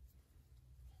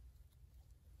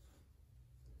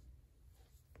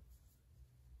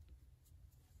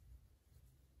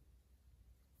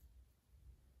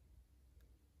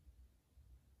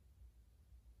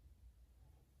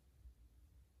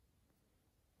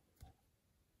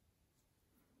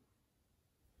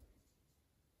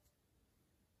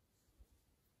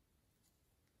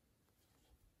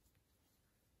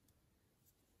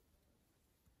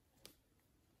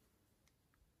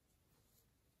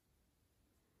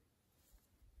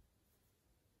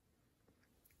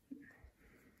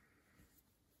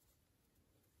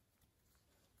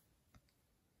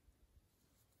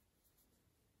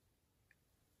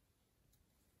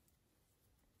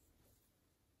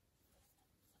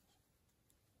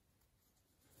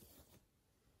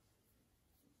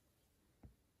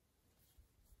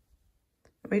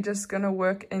 We're just going to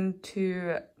work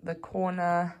into the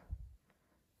corner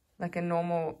like a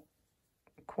normal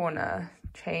corner.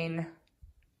 Chain,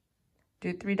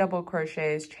 do 3 double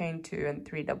crochets, chain 2 and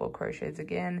 3 double crochets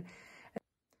again.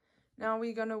 Now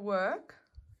we're going to work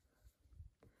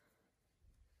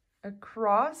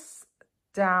across,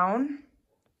 down.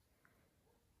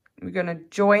 We're going to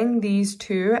join these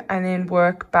 2 and then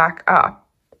work back up.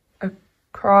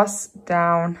 Across,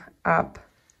 down, up.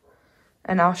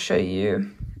 And I'll show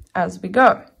you as we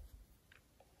go.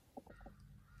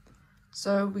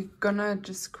 So we're gonna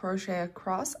just crochet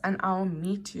across, and I'll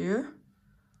meet you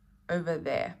over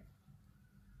there.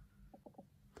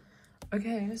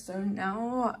 Okay, so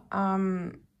now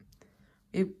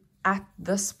we're at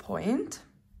this point.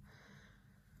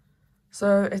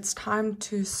 So it's time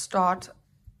to start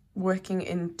working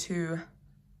into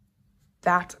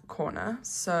that corner.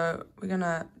 So we're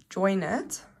gonna join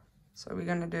it. So we're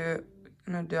gonna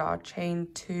do our chain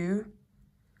 2,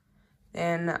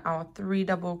 then our 3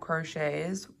 double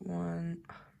crochets, 1,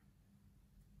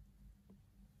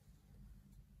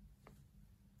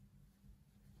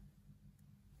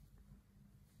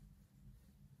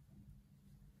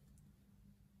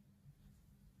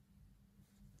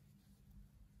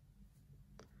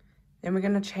 then we're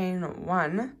gonna chain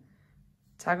 1,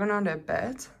 tag on a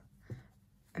bit,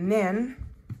 and then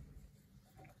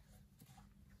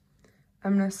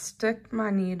I'm gonna stick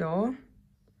my needle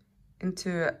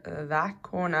into that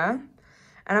corner,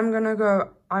 and I'm gonna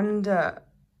go under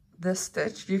this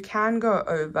stitch. You can go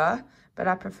over, but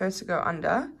I prefer to go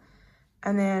under.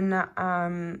 And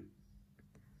then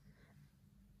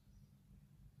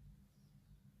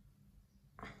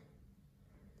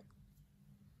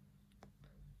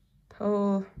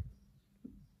pull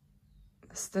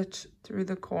the stitch through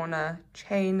the corner,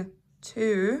 chain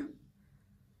 2,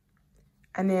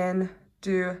 and then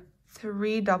do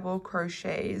 3 double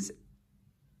crochets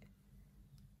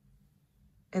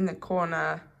in the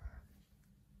corner.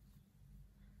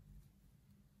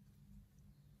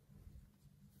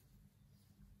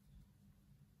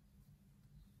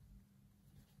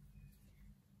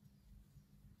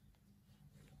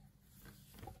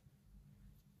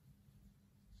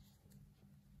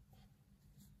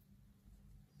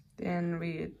 Then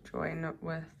we join it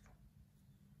with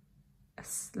a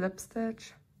slip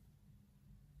stitch,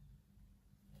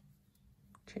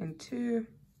 chain 2,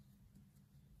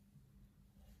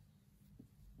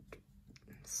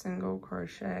 single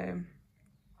crochet,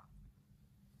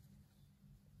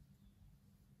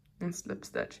 and slip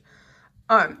stitch.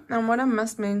 Oh, and what I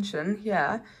must mention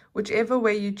here, whichever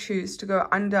way you choose to go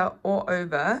under or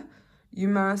over, you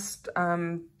must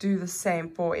do the same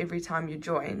for every time you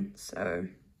join. So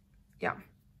yeah.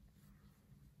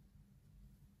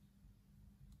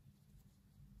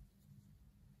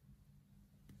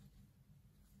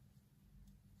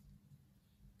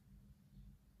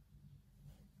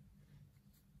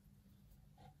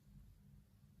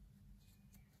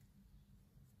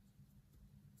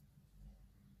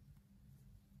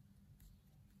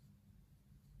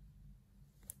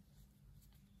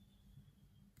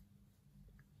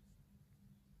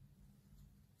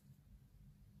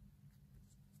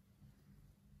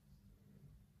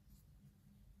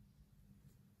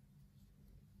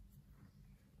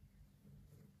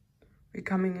 We're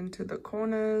coming into the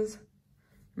corners.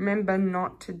 Remember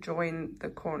not to join the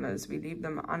corners. We leave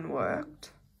them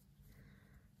unworked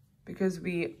because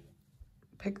we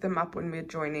pick them up when we're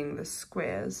joining the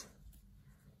squares.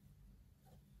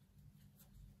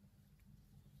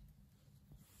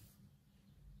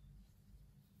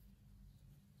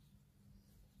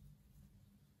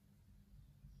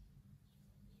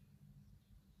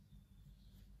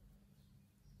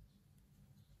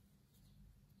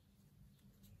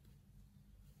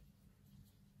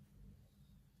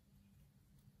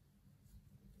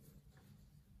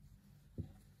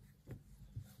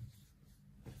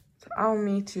 So I'll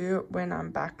meet you when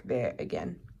I'm back there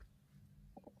again.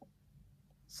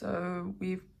 So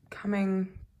we're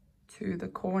coming to the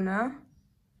corner.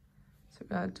 So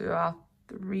we're going to do our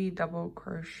 3 double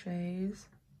crochets.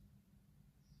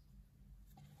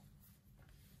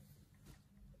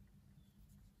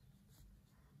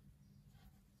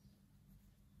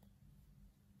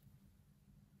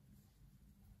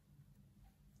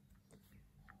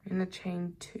 We're going to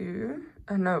chain 2,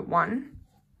 no, 1.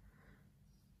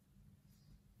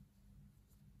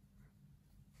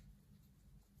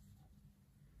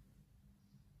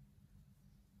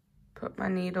 Put my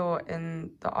needle in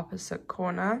the opposite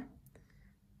corner.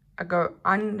 I go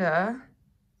under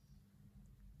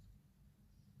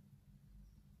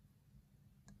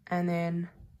and then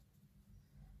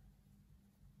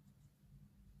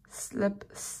slip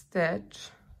stitch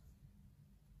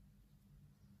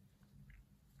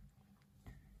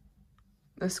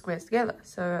the squares together.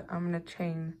 So I'm going to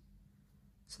chain,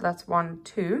 so that's 1,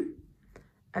 2,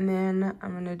 and then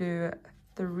I'm going to do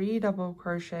 3 double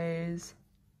crochets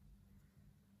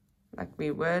like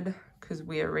we would, because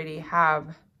we already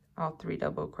have our 3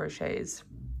 double crochets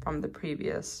from the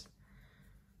previous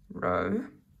row.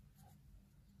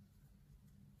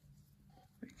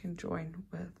 We can join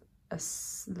with a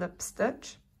slip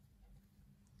stitch.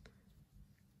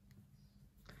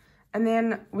 And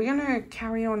then we're going to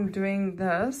carry on doing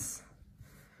this,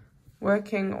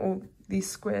 working all these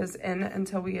squares in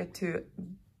until we get to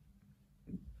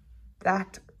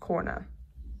that corner.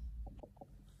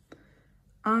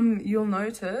 You'll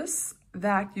notice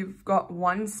that you've got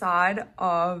one side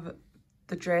of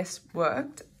the dress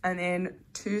worked and then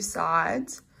 2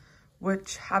 sides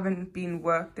which haven't been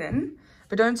worked in.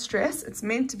 But don't stress, it's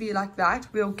meant to be like that.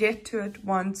 We'll get to it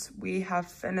once we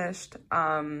have finished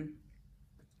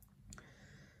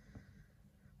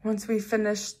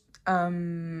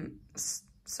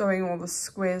sewing all the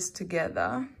squares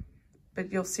together,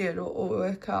 but you'll see it'll all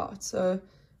work out. So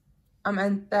I'm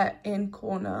at that end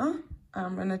corner.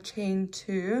 I'm going to chain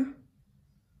 2,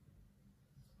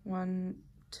 1,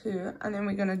 2, and then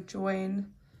we're going to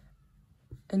join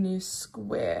a new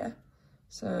square.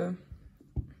 So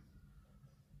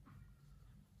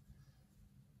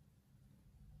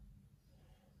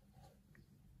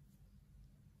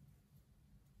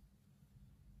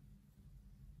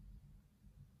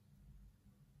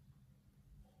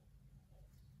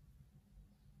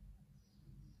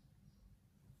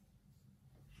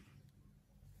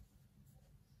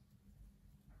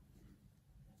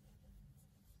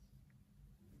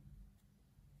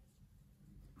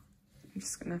I'm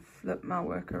just going to flip my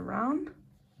work around,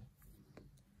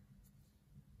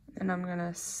 and I'm going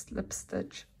to slip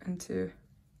stitch into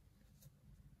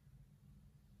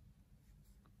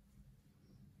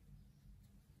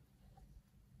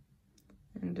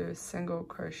and do a single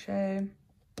crochet,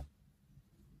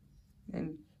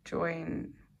 then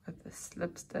join with a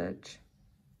slip stitch,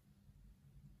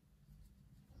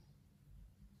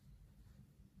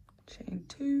 chain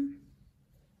 2,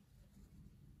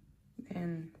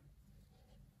 then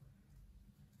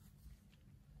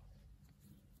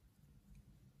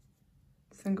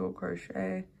single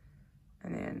crochet,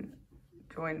 and then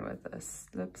join with a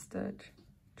slip stitch,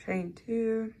 chain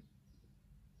 2,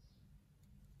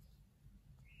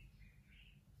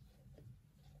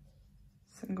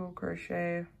 single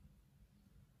crochet,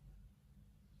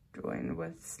 join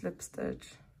with slip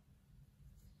stitch,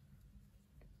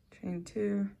 chain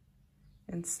 2,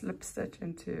 and slip stitch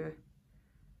into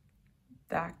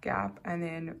that gap, and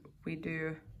then we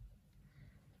do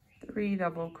 3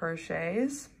 double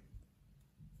crochets.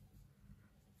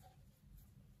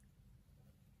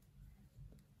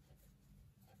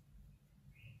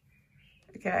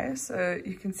 Okay, so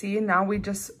you can see now we're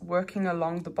just working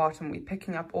along the bottom. We're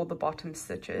picking up all the bottom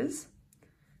stitches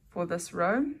for this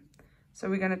row. So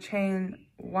we're going to chain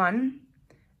 1,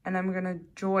 and I'm going to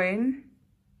join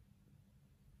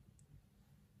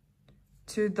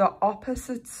to the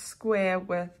opposite square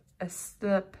with a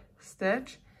slip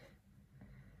stitch.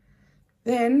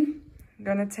 Then I'm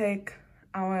going to take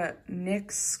our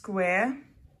next square,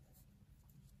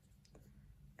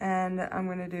 and I'm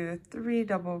going to do 3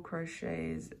 double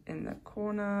crochets in the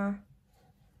corner.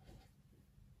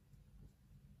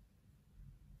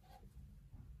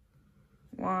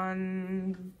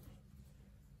 One,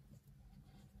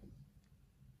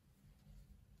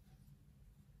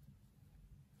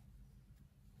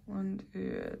 1,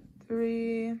 2,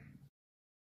 3.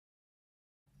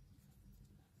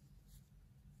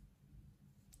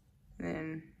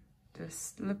 Then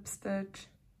just slip stitch.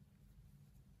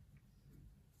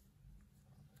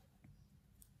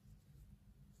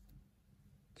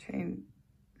 Chain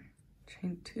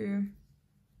 2.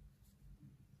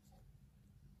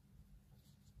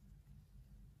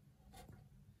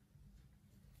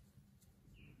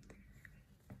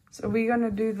 So we're going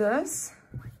to do this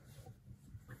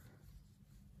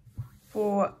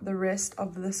for the rest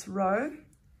of this row,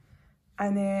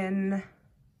 and then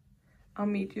I'll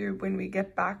meet you when we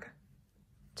get back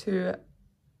to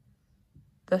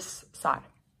this side.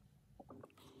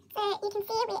 So you can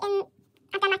see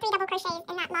I've done my 3 double crochets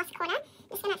in that last corner. I'm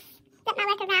just going to flip my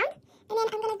work around, and then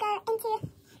I'm going to go into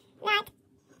that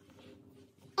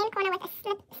end corner with a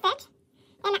slip stitch.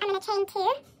 Then I'm going to chain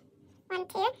 2, 1,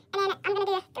 2, and then I'm going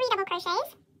to do 3 double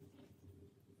crochets.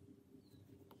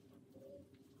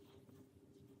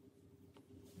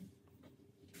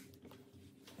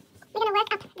 We're going to work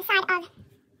up the side of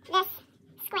this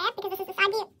square, because this is the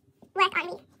side we work on.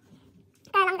 We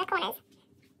go along the corners.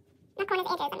 Not corners,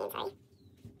 edges, I mean, sorry.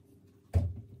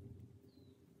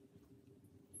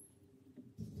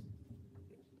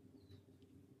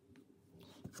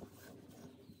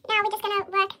 Now we're just going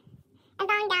to work a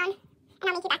line down, and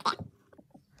I'll meet you back there.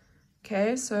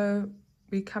 Okay, so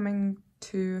we're coming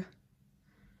to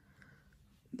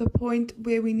the point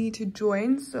where we need to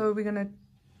join. So we're going to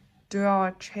do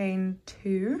our chain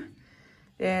 2,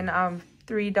 then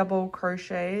 3 double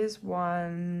crochets,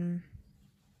 1,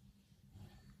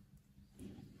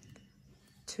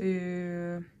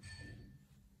 2,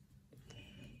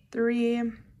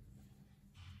 3.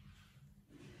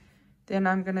 Then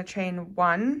I'm going to chain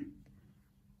 1,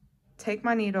 take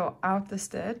my needle out the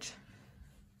stitch,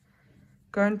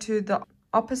 go into the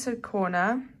opposite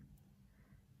corner,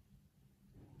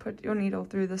 put your needle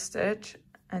through the stitch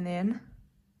and then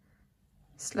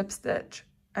slip stitch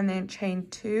and then chain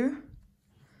 2,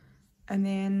 and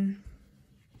then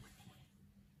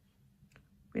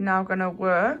we're now going to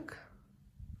work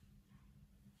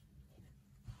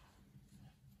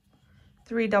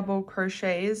 3 double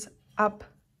crochets up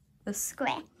the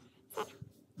square.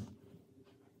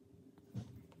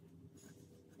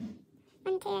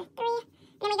 1, 2, 3.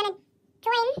 Then we're going to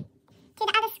join to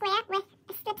the other square with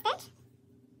a slip stitch.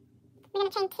 We're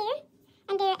going to chain 2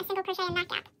 and do a single crochet in that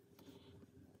gap.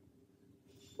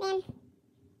 Then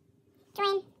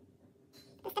join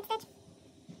the slip stitch.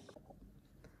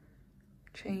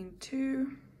 Chain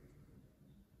 2,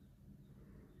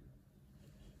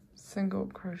 single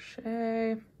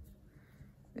crochet,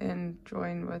 then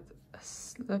join with a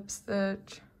slip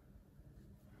stitch,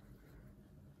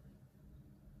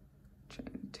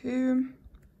 chain 2,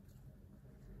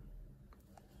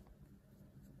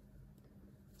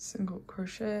 single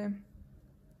crochet,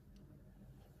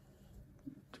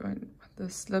 join with the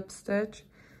slip stitch.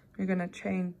 We're going to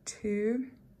chain 2,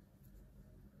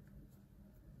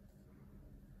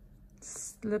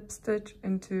 slip stitch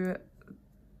into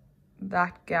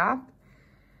that gap,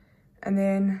 and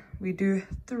then we do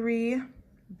 3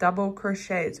 double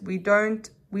crochets. We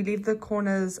leave the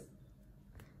corners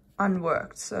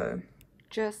unworked, so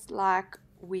just like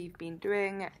we've been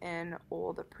doing in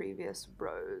all the previous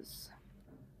rows.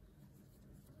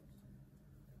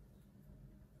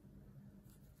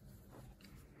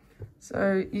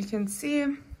 So you can see,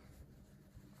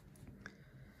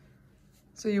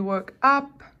 so you work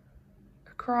up,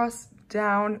 across,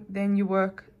 down, then you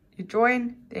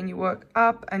join, then you work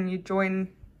up and you join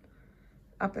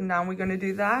up and down. We're going to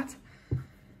do that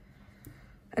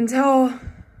until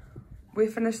we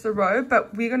finish the row,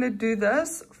 but we're going to do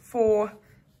this for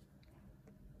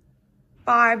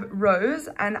 5 rows,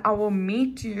 and I will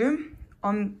meet you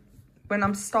on when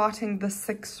I'm starting the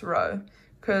 6th row,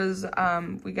 because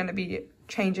we're going to be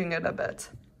changing it a bit.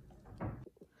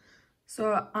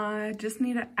 So I just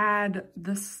need to add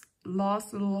this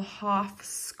last little half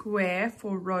square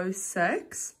for row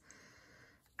 6,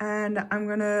 and I'm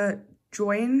going to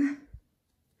join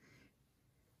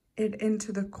it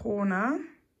into the corner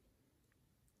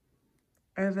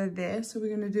over there. So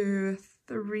we're going to do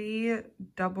 3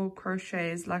 double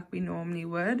crochets like we normally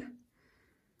would.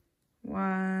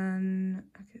 1,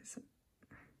 okay, so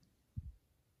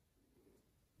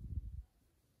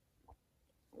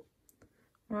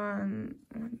 1,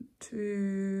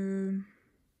 2,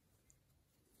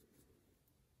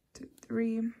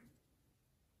 3,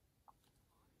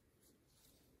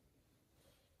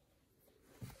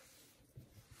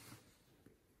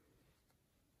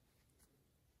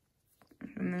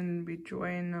 and then we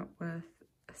join with a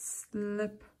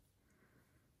slip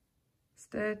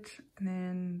stitch and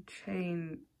then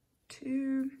chain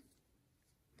 2,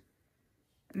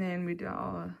 and then we do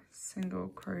our single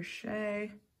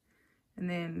crochet and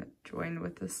then join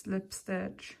with a slip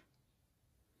stitch,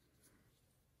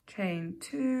 chain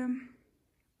 2,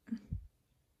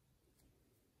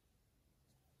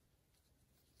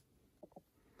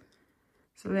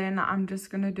 so then I'm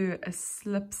just going to do a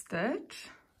slip stitch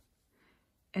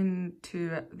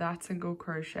into that single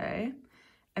crochet,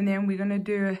 and then we're going to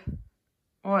do,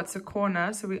 oh, it's a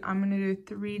corner, so I'm going to do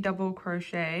 3 double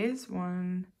crochets,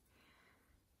 1,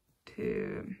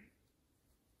 2,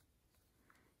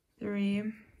 3,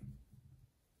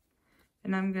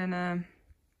 and I'm going to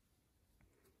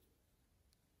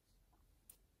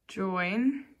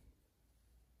join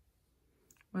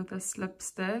with a slip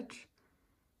stitch,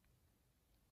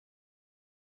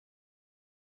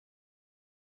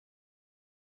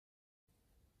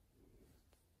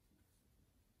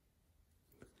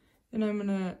 then I'm going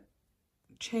to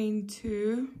chain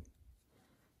 2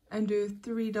 and do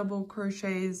 3 double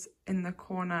crochets in the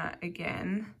corner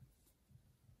again.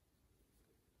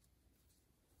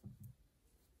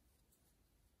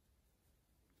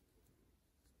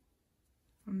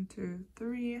 1, 2,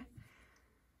 3.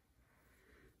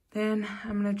 Then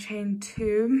I'm going to chain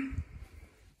 2,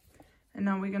 and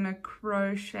now we're going to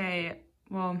crochet,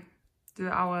 well, do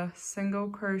our single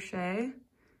crochet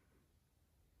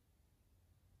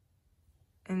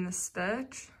in the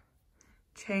stitch,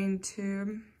 chain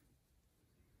 2,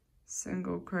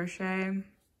 single crochet,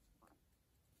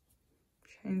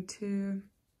 chain 2,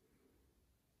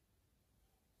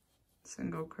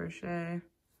 single crochet,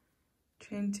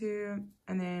 chain 2,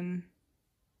 and then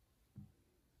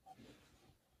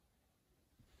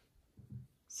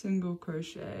single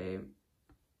crochet,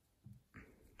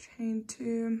 chain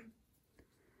 2,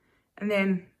 and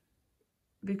then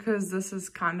because this is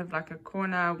kind of like a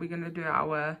corner, we're going to do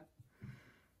our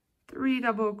 3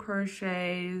 double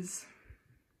crochets,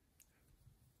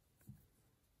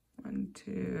 1,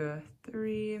 2,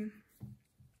 3,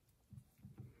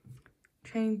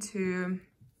 chain 2,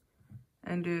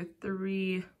 and do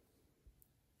 3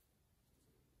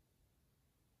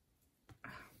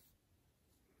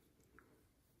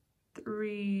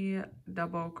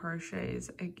 double crochets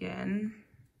again.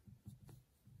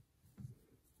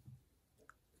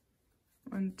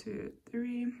 1, 2,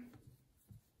 3.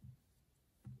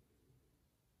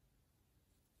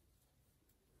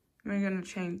 We're going to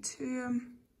chain 2.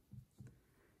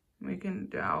 We can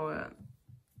do our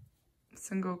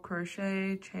single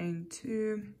crochet, chain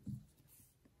 2.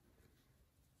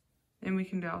 Then we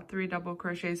can do our 3 double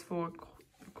crochets for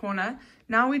the corner.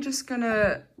 Now we're just going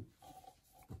to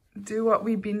do what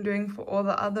we've been doing for all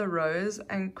the other rows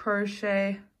and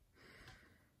crochet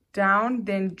down,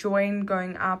 then join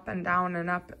going up and down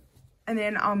and up, and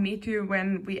then I'll meet you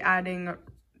when we're adding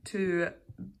to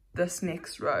this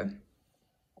next row.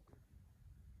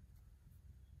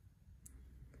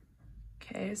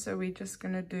 Okay, so we're just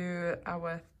gonna do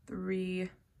our 3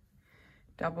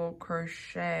 double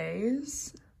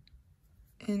crochets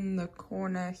in the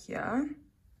corner here.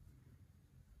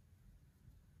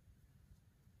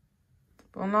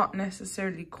 Well, not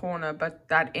necessarily corner, but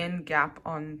that end gap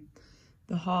on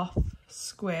the half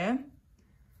square.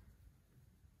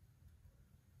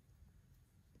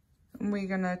 And we're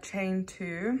gonna chain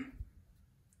 2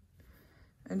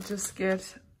 and just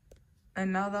get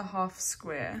another half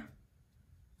square,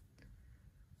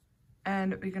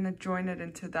 and we're gonna join it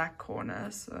into that corner,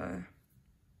 so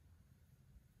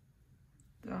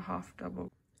the half double.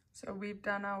 So we've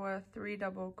done our 3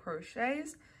 double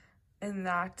crochets in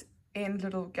that end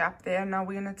little gap there. Now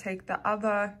we're going to take the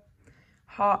other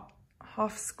half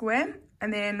square,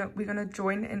 and then we're going to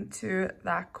join into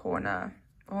that corner,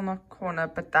 well, not corner,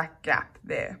 but that gap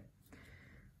there.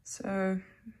 So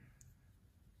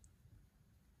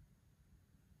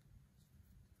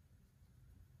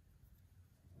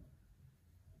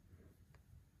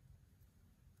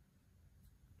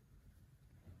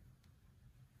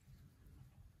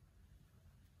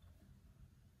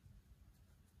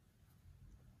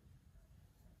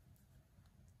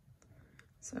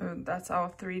that's our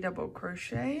 3 double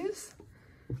crochets,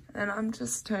 and I'm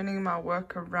just turning my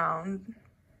work around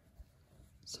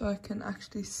so I can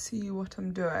actually see what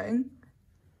I'm doing.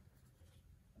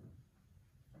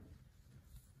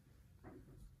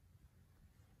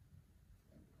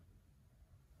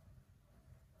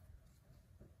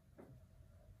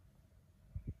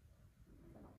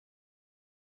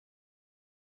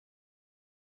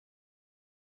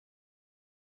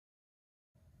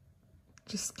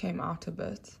 Just came out a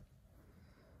bit,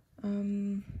 so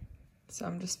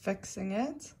I'm just fixing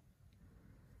it,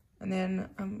 and then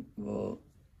when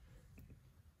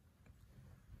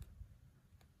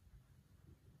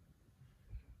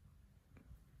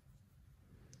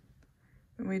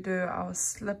we do our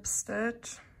slip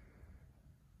stitch,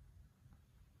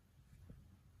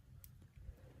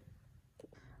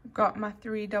 I've got my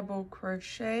 3 double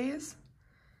crochets,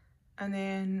 and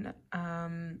then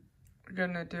we're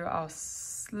gonna do our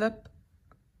slip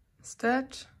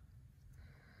stitch,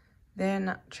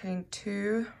 then chain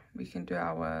 2. We can do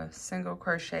our single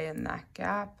crochet in that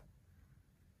gap,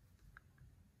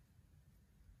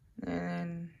 and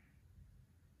then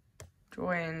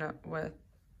join with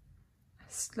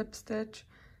a slip stitch,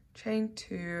 chain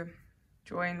 2,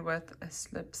 join with a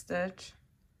slip stitch,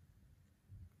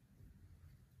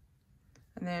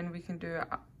 and then we can do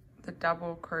the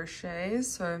double crochets.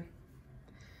 So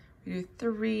we do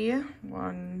 3,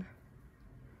 1,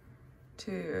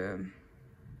 2,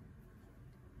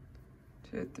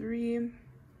 2, 3,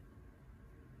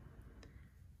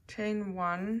 chain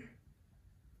 1,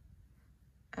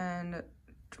 and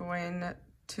join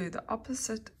to the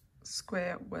opposite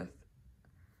square with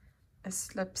a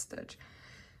slip stitch.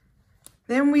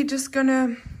 Then we're just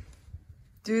gonna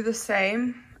do the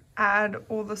same, add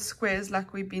all the squares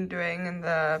like we've been doing in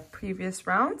the previous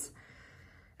rounds.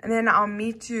 And then I'll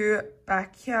meet you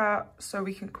back here so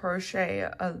we can crochet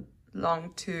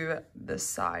along to this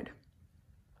side.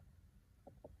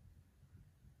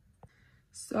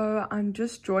 So I'm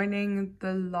just joining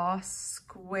the last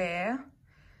square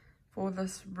for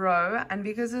this row, and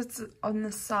because it's on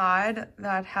the side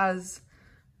that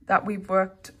we've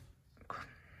worked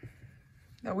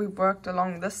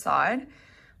along this side,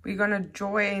 we're going to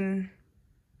join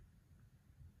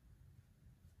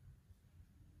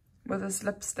with a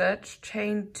slip stitch,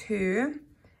 chain 2,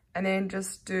 and then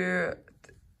just do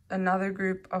another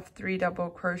group of 3 double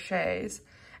crochets,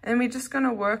 and then we're just going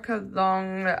to work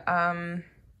along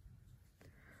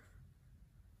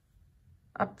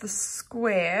up the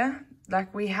square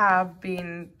like we have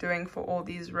been doing for all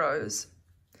these rows.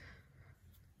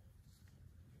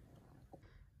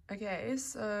 Okay,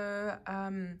 so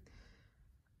I'm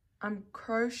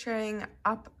crocheting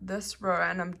up this row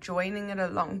and I'm joining it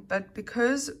along, but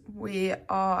because we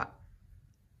are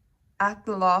at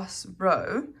the last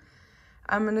row,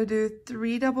 I'm going to do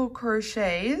 3 double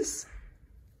crochets,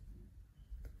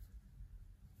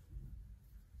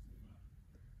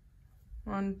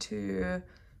 1, 2,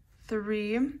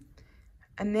 3,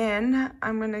 and then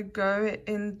I'm going to go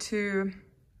into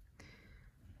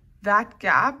that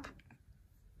gap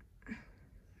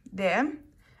there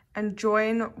and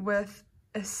join with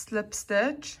a slip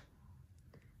stitch.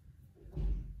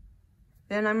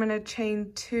 Then I'm going to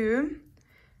chain 2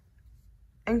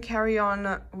 and carry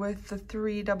on with the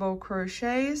 3 double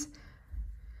crochets.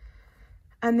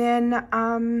 And then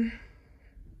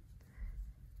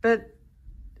but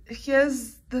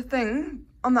here's the thing,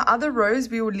 on the other rows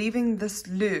we were leaving this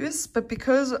loose, but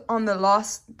because on the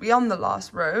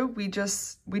last row we're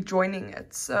joining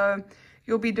it. So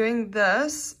you'll be doing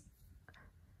this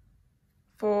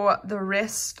for the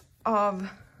rest of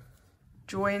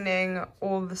joining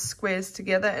all the squares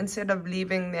together. Instead of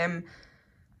leaving them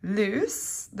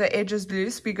loose, the edges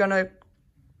loose, we're gonna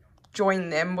join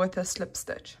them with a slip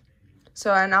stitch.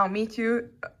 So, and I'll meet you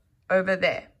over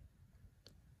there.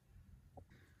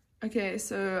 Okay,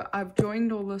 so I've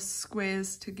joined all the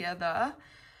squares together,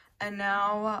 and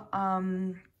now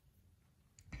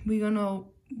we're gonna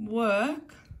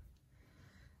work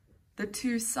the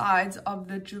 2 sides of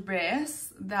the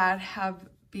dress that have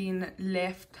been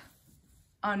left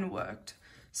unworked.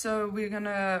 So we're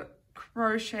gonna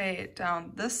crochet it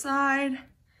down this side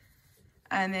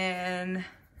and then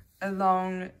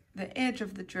along the edge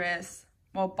of the dress,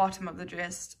 well, bottom of the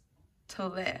dress till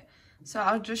there. So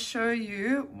I'll just show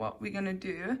you what we're gonna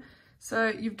do. So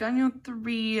you've done your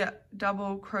 3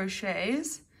 double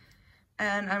crochets,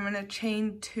 and I'm gonna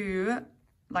chain 2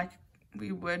 like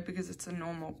we would because it's a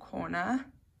normal corner.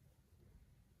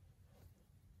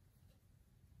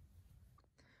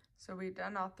 So we've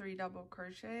done our 3 double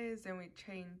crochets, then we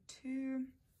chain 2,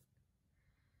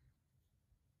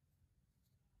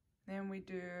 then we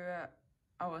do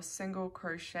our single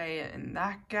crochet in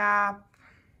that gap,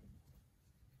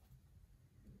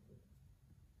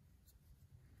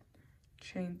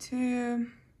 chain 2,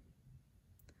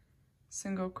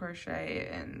 single crochet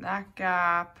in that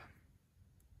gap,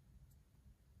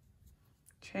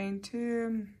 chain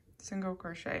 2, single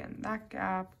crochet in that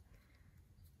gap,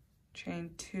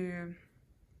 chain 2.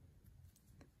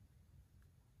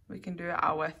 We can do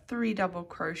our 3 double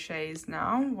crochets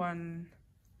now. 1,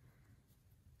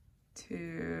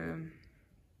 2,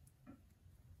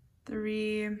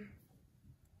 3,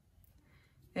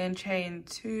 then chain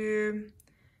 2,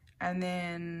 and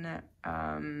then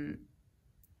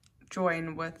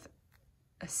join with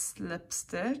a slip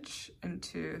stitch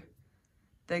into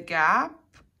the gap,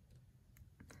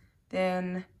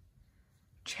 then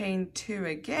chain 2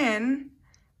 again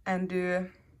and do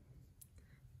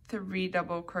 3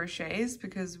 double crochets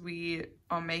because we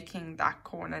are making that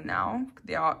corner now.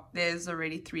 There's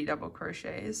already 3 double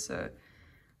crochets, so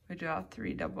we do our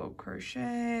 3 double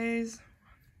crochets.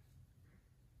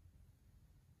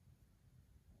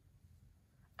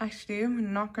 Actually, we're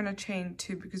not going to chain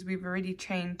 2 because we've already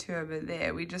chained 2 over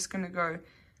there. We're just going to go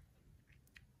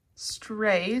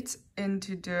straight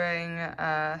into doing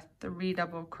 3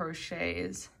 double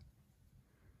crochets.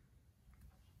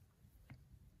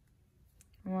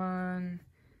 1,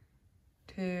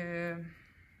 2,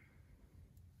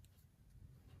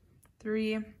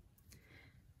 3.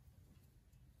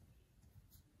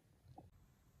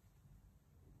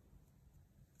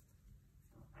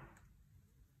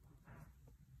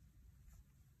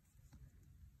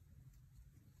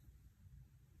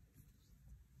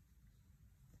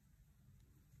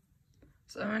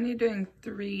 So I'm only doing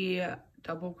 3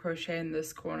 double crochet in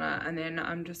this corner, and then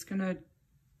I'm just gonna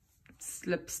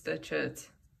slip stitch it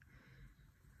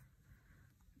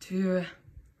to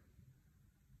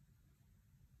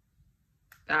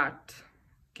that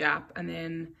gap, and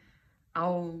then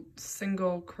I'll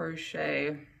single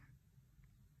crochet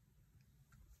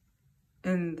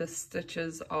in the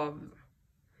stitches of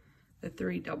the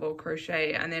 3 double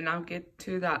crochet, and then I'll get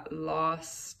to that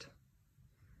last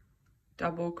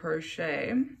double crochet,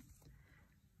 and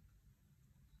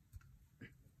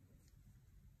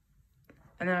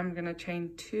then I'm gonna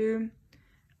chain 2,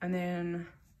 and then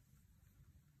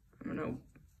I'm gonna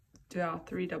do our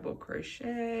 3 double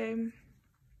crochet,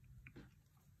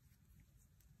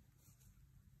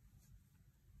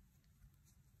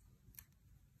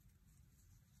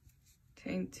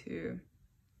 chain 2,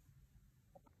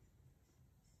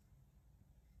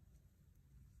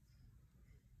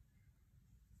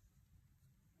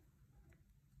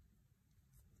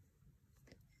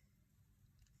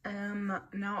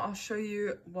 Now I'll show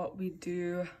you what we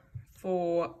do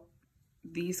for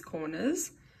these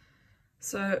corners.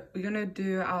 So we're gonna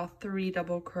do our 3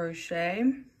 double crochet.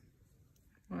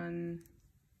 1,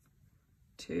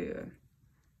 2,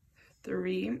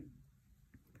 3,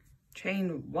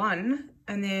 chain 1,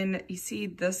 and then you see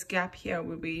this gap here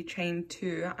where we chain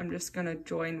 2. I'm just gonna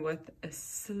join with a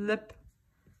slip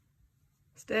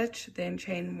stitch, then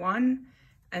chain 1,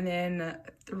 and then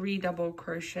 3 double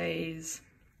crochets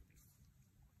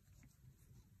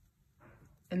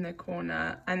in the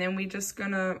corner, and then we're just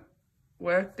gonna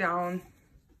work down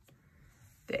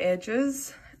the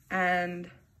edges,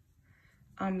 and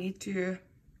I'll meet you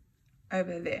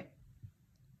over there.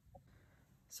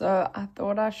 So I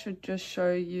thought I should just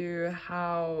show you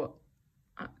how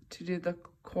to do the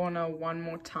corner one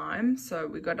more time. So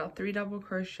we got our 3 double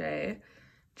crochet,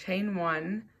 chain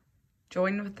 1,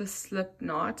 join with the slip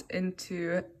knot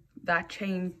into that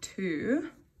chain 2,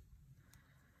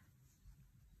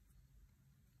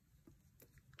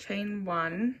 chain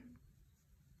 1,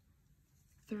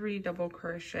 3 double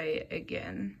crochet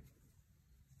again.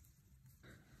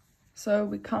 So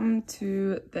we come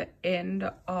to the end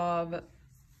of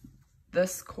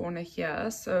this corner here,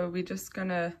 so we're just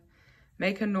gonna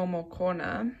make a normal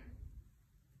corner.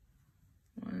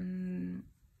 1,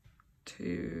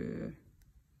 2,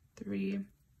 3,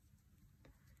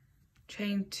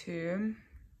 chain 2,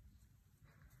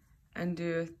 and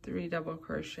do 3 double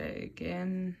crochet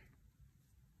again.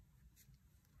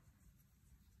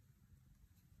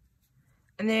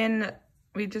 And then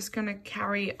we're just gonna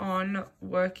carry on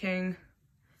working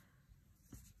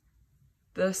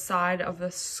the side of the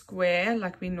square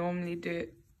like we normally do,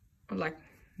 like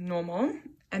normal.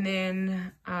 And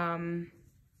then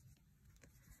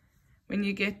when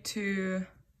you get to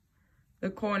the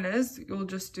corners, you'll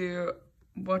just do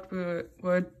what we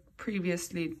were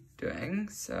previously doing.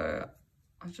 So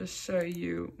I'll just show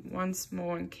you once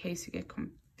more in case you get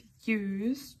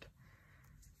confused.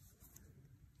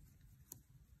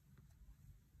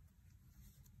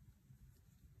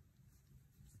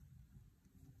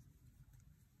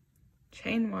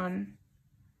 Chain 1,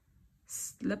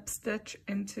 slip stitch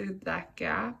into that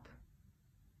gap,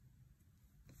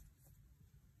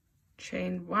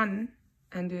 chain 1,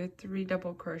 and do 3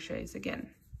 double crochets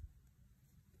again.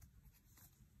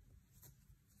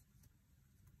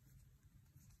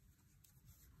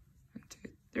 1, 2,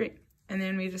 3, and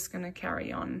then we're just going to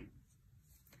carry on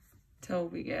till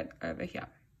we get over here.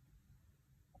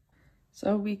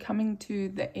 So we're coming to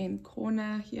the end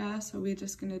corner here, so we're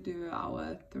just going to do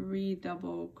our 3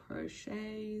 double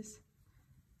crochets,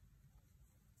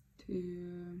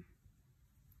 2,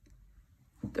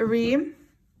 3,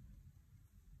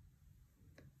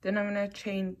 then I'm going to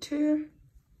chain 2,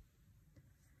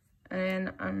 and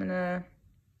then I'm going to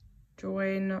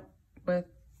join with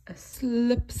a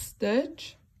slip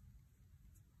stitch,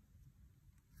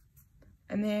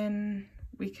 and then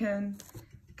we can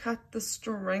cut the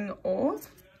string off.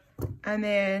 And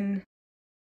then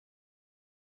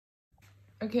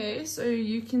okay, so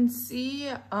you can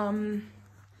see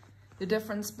the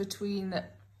difference between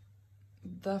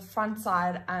the front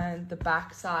side and the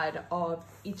back side of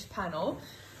each panel.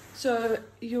 So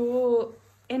you'll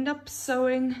end up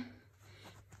sewing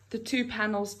the 2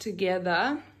 panels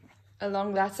together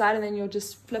along that side, and then you'll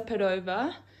just flip it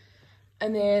over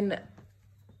and then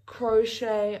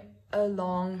crochet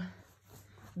along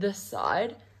this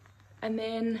side, and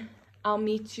then I'll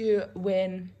meet you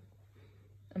when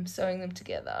I'm sewing them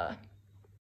together.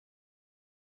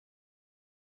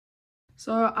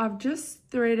 So I've just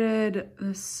threaded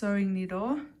the sewing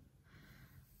needle,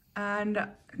 and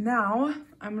now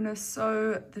I'm going to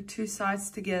sew the 2 sides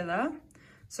together,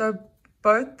 so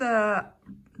both the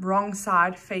wrong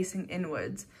side facing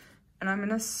inwards, and I'm going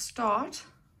to start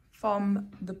from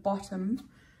the bottom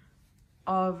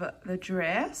of the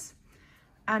dress.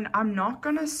 And I'm not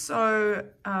going to sew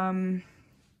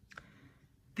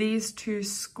these 2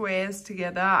 squares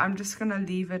together. I'm just going to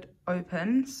leave it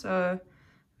open. So I'm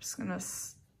just going to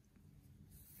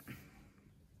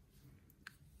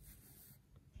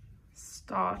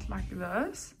start like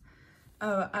this.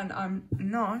 Oh, and I'm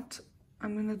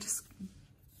going to just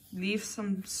leave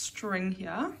some string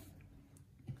here.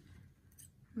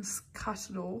 Just cut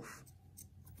it off.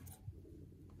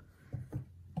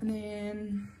 And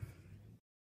then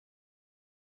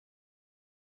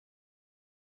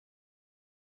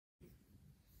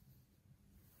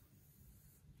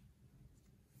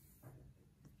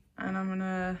I'm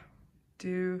gonna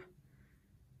do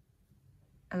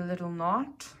a little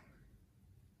knot.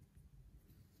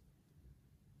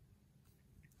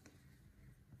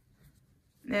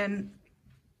 Then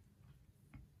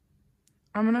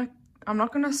I'm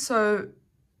not gonna sew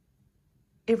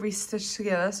every stitch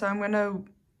together, so I'm gonna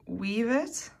weave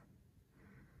it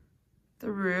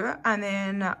through, and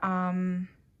then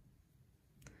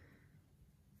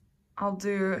I'll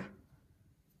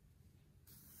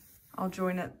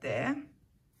join it there.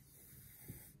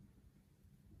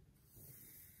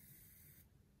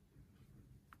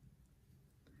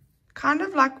 Kind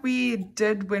of like we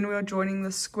did when we were joining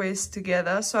the squares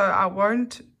together, so I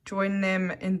won't join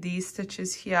them in these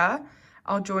stitches here.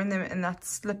 I'll join them in that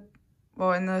slip,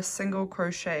 well, in the single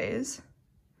crochets.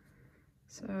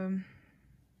 So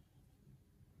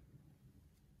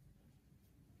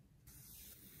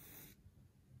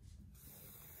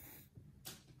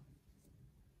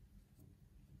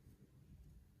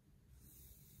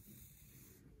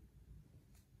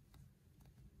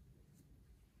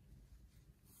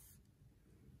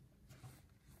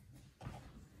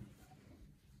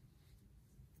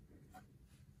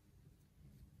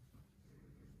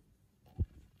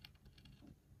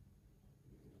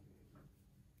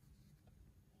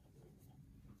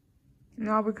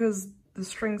now, because the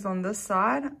string's on this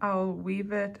side, I'll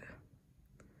weave it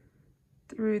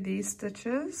through these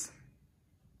stitches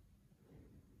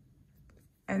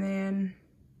and then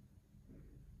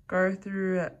go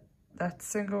through that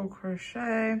single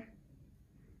crochet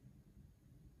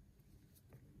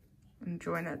and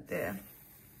join it there.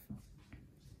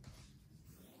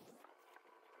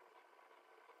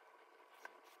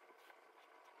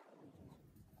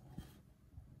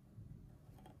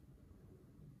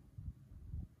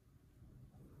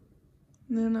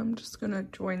 And then I'm just going to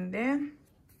join there.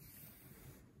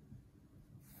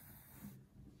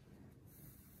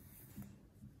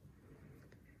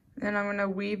 Then I'm going to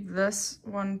weave this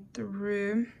one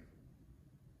through.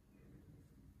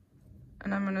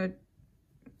 And I'm going to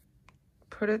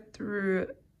put it through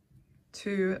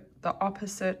to the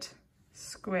opposite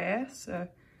square. So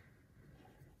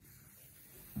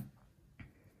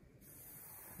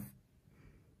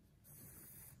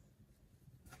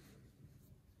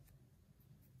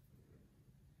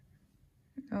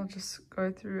I'll just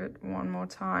go through it one more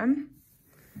time.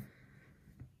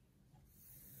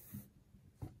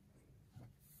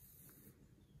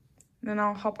 Then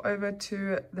I'll hop over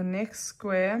to the next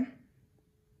square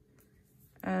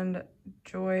and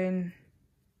join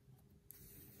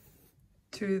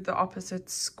to the opposite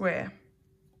square.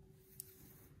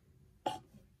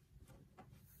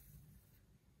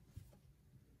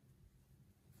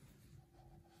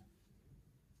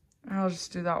 And I'll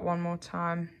just do that one more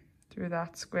time through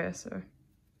that square. So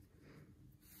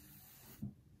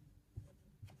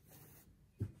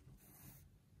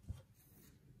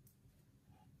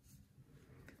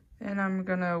then I'm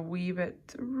gonna weave it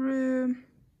through.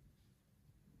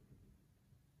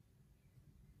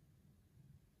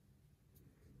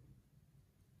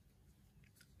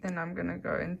 Then I'm gonna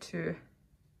go into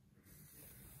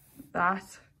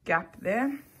that gap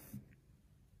there.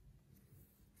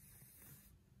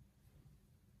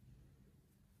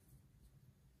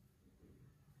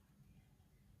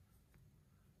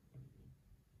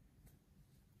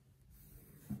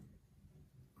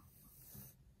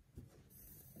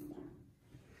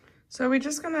 So we're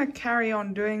just gonna carry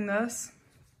on doing this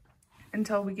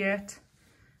until we get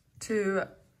to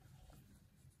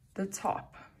the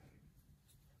top.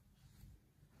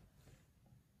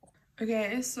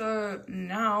 Okay, so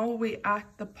now we're at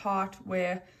the part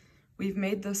where we've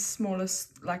made the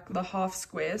smallest, like the half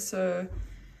square. So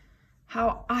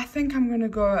how I think I'm gonna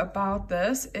go about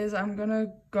this is I'm gonna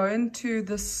go into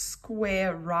the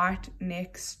square right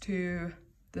next to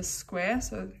the square.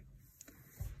 So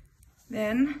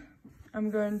then I'm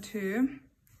going to,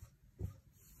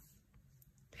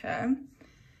 okay,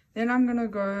 then I'm gonna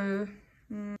go,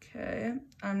 okay,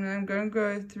 I'm going to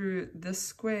go through this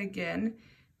square again,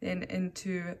 then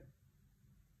into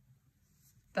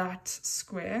that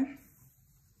square.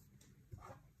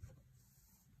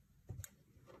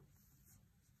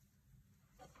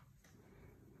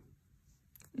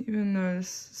 Even though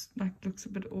this like looks a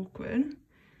bit awkward,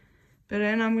 but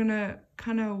then I'm gonna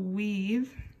kind of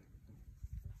weave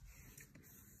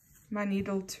my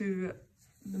needle to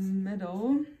the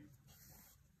middle.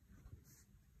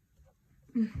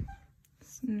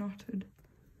 It's knotted.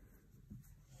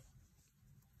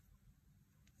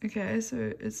 Okay,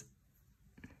 so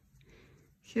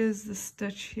here's the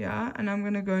stitch here, and I'm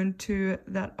gonna go into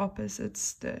that opposite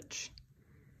stitch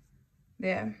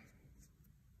there.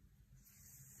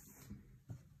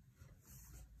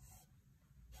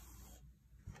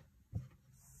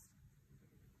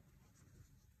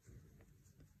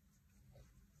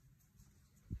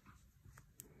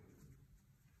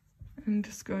 I'm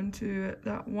just going to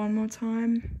that one more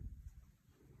time.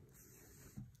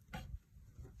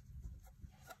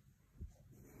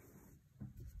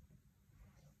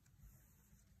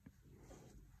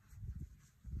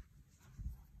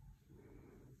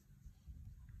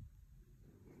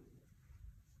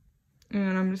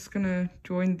 And I'm just going to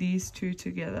join these two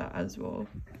together as well.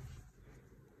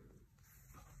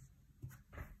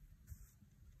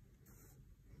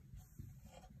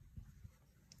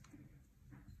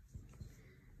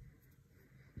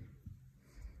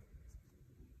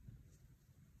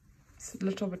 It's a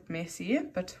little bit messy,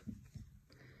 but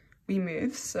we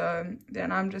move. So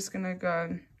then I'm just going to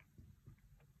go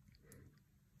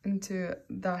into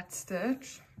that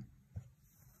stitch.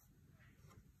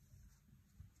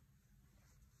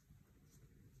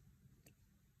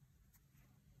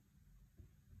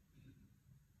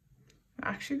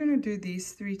 I'm actually going to do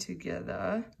these three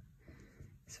together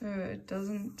so it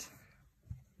doesn't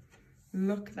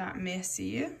look that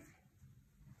messy.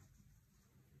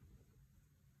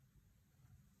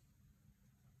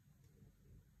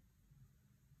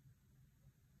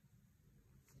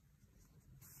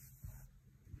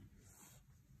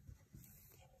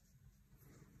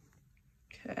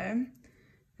 Okay,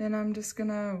 then I'm just going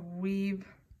to weave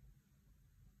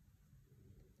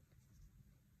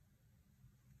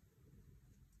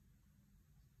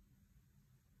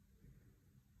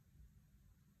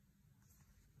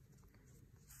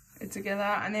it together,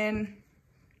 and then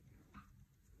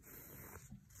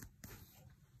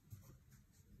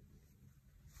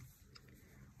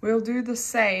we'll do the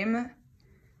same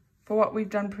for what we've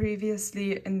done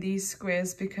previously in these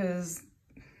squares because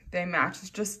they match. It's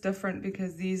just different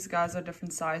because these guys are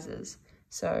different sizes.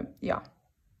 So yeah.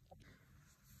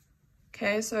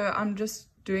 Okay, so I'm just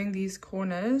doing these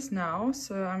corners now.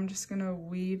 So I'm just gonna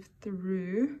weave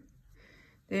through,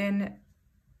 then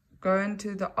go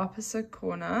into the opposite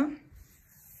corner.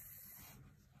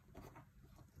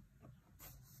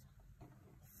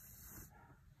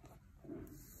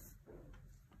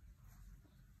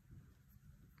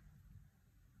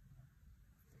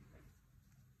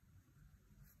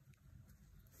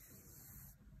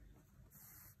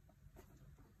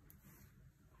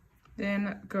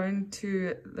 Then go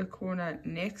into the corner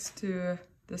next to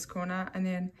this corner and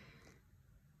then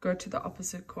go to the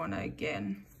opposite corner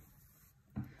again.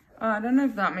 I don't know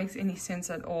if that makes any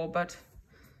sense at all, but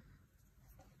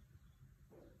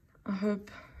I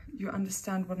hope you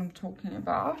understand what I'm talking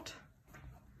about.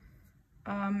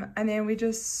 And then we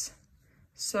just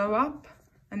sew up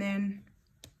and then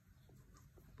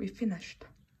we finished.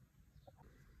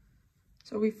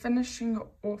 So we're finishing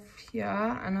off here,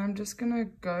 and I'm just gonna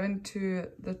go into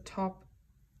the top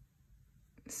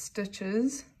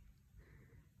stitches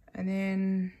and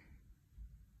then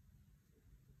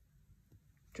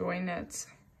join it.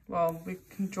 Well, we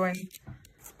can join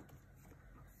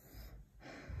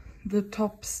the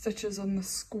top stitches on the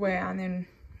square and then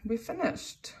we're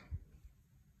finished.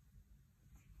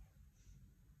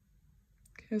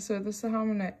 Okay, so this is how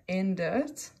I'm gonna end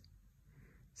it.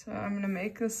 So I'm gonna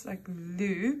make this like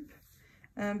loop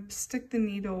and stick the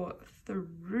needle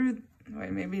through. Wait,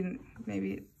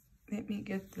 maybe let me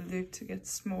get the loop to get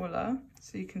smaller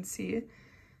so you can see it.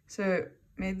 So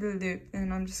made the loop,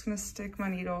 and I'm just gonna stick my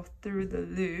needle through the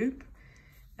loop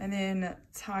and then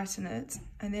tighten it,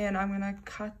 and then I'm gonna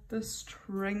cut the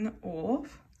string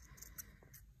off,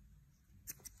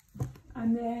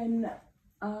 and then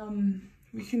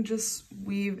we can just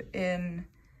weave in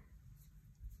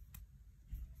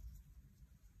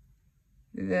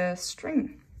the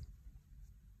string.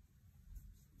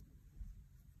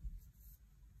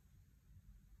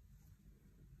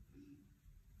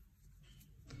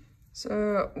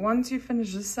 So once you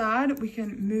finish this side, we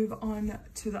can move on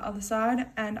to the other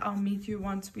side, and I'll meet you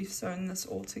once we've sewn this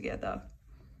all together.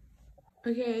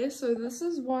 Okay, so this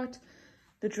is what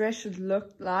the dress should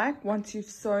look like once you've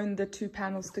sewn the two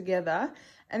panels together.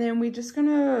 And then we're just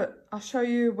gonna, I'll show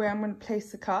you where I'm gonna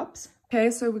place the cups.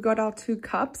 Okay, so we got our two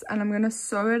cups, and I'm gonna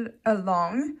sew it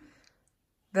along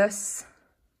this.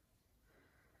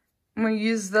 I'm gonna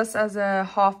use this as a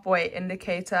halfway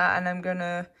indicator, and I'm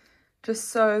gonna just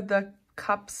sew the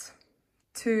cups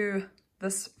to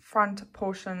this front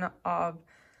portion of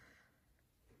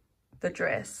the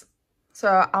dress.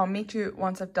 So I'll meet you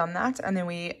once I've done that, and then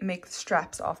we make the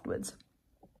straps afterwards.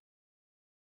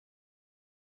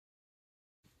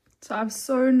 So I've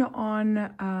sewn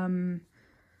on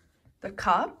the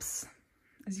cups,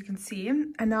 as you can see,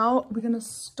 and now we're going to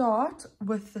start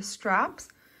with the straps.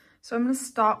 So I'm going to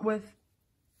start with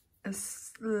a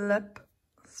slip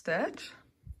stitch,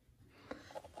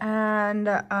 and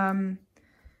I'm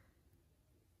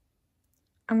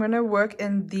I'm going to work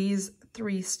in these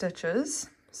 3 stitches.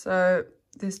 So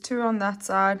there's 2 on that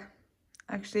side.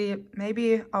 Actually,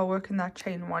 maybe I'll work in that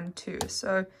chain 1 too.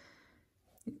 So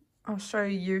I'll show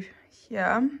you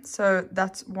here. So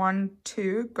that's 1,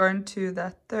 2, go into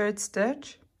that 3rd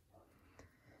stitch.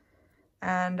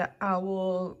 And I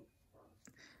will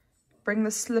bring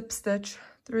the slip stitch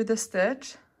through the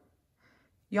stitch,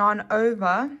 yarn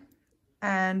over,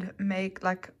 and make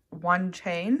like 1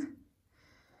 chain.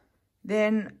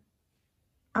 Then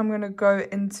I'm going to go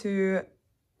into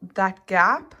that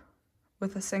gap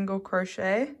with a single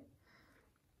crochet,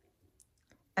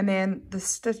 and then the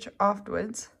stitch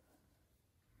afterwards.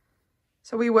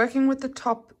 So we're working with the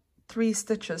top 3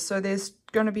 stitches, so there's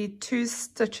going to be 2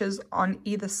 stitches on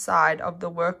either side of the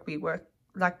work we work.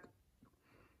 Like,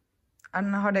 I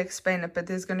don't know how to explain it, but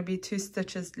there's going to be 2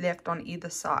 stitches left on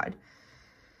either side.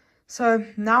 So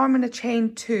now I'm going to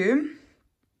chain 2,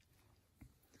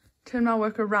 turn my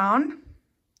work around, and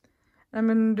I'm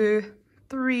going to do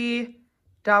 3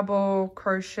 double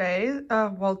crochets,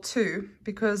 well 2,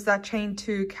 because that chain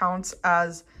 2 counts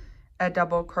as a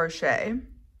double crochet.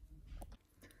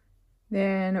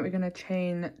 Then we're going to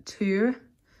chain 2,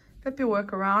 flip your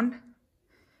work around,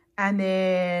 and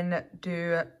then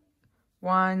do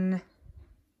 1,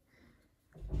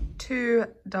 2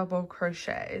 double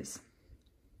crochets.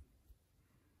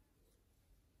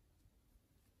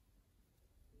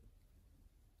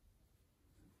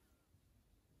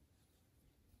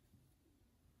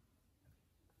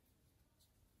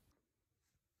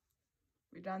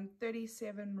 We've done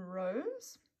 37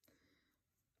 rows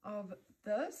of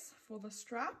this for the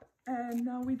strap, and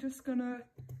now we're just gonna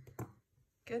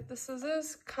get the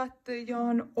scissors, cut the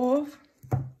yarn off,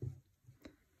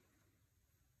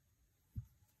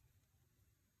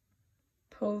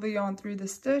 pull the yarn through the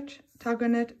stitch, tug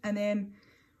on it, and then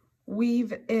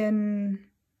weave in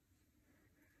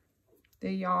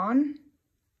the yarn.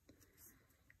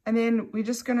 And then we're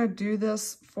just gonna do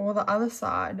this for the other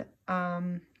side.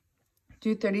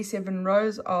 Do 37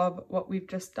 rows of what we've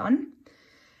just done,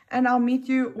 and I'll meet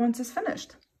you once it's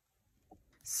finished.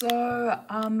 So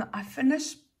I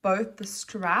finished both the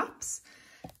straps,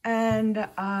 and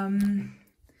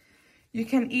you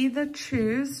can either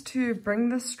choose to bring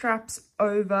the straps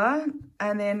over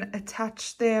and then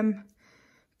attach them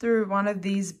through one of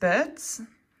these bits,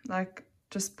 like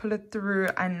just pull it through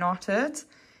and knot it,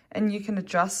 and you can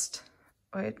adjust,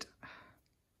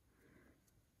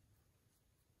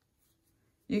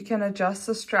 you can adjust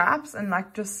the straps and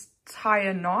like just tie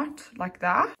a knot like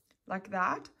that,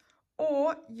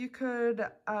 or you could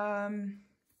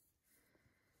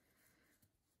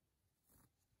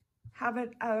have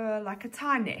it like a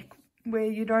tie neck, where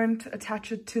you don't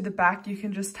attach it to the back, you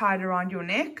can just tie it around your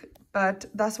neck. But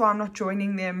that's why I'm not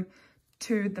joining them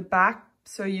to the back,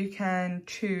 so you can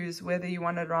choose whether you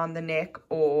want it around the neck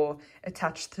or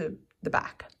attached to the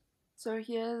back. So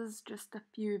here's just a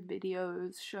few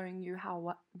videos showing you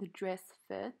how the dress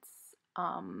fits.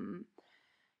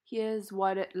 Here's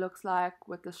what it looks like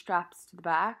with the straps to the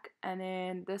back, and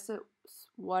then this is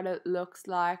what it looks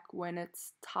like when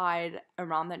it's tied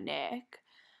around the neck.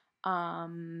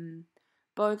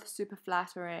 Both super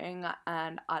flattering,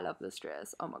 and I love this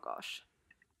dress. Oh my gosh.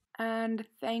 And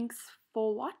thanks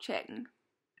for watching.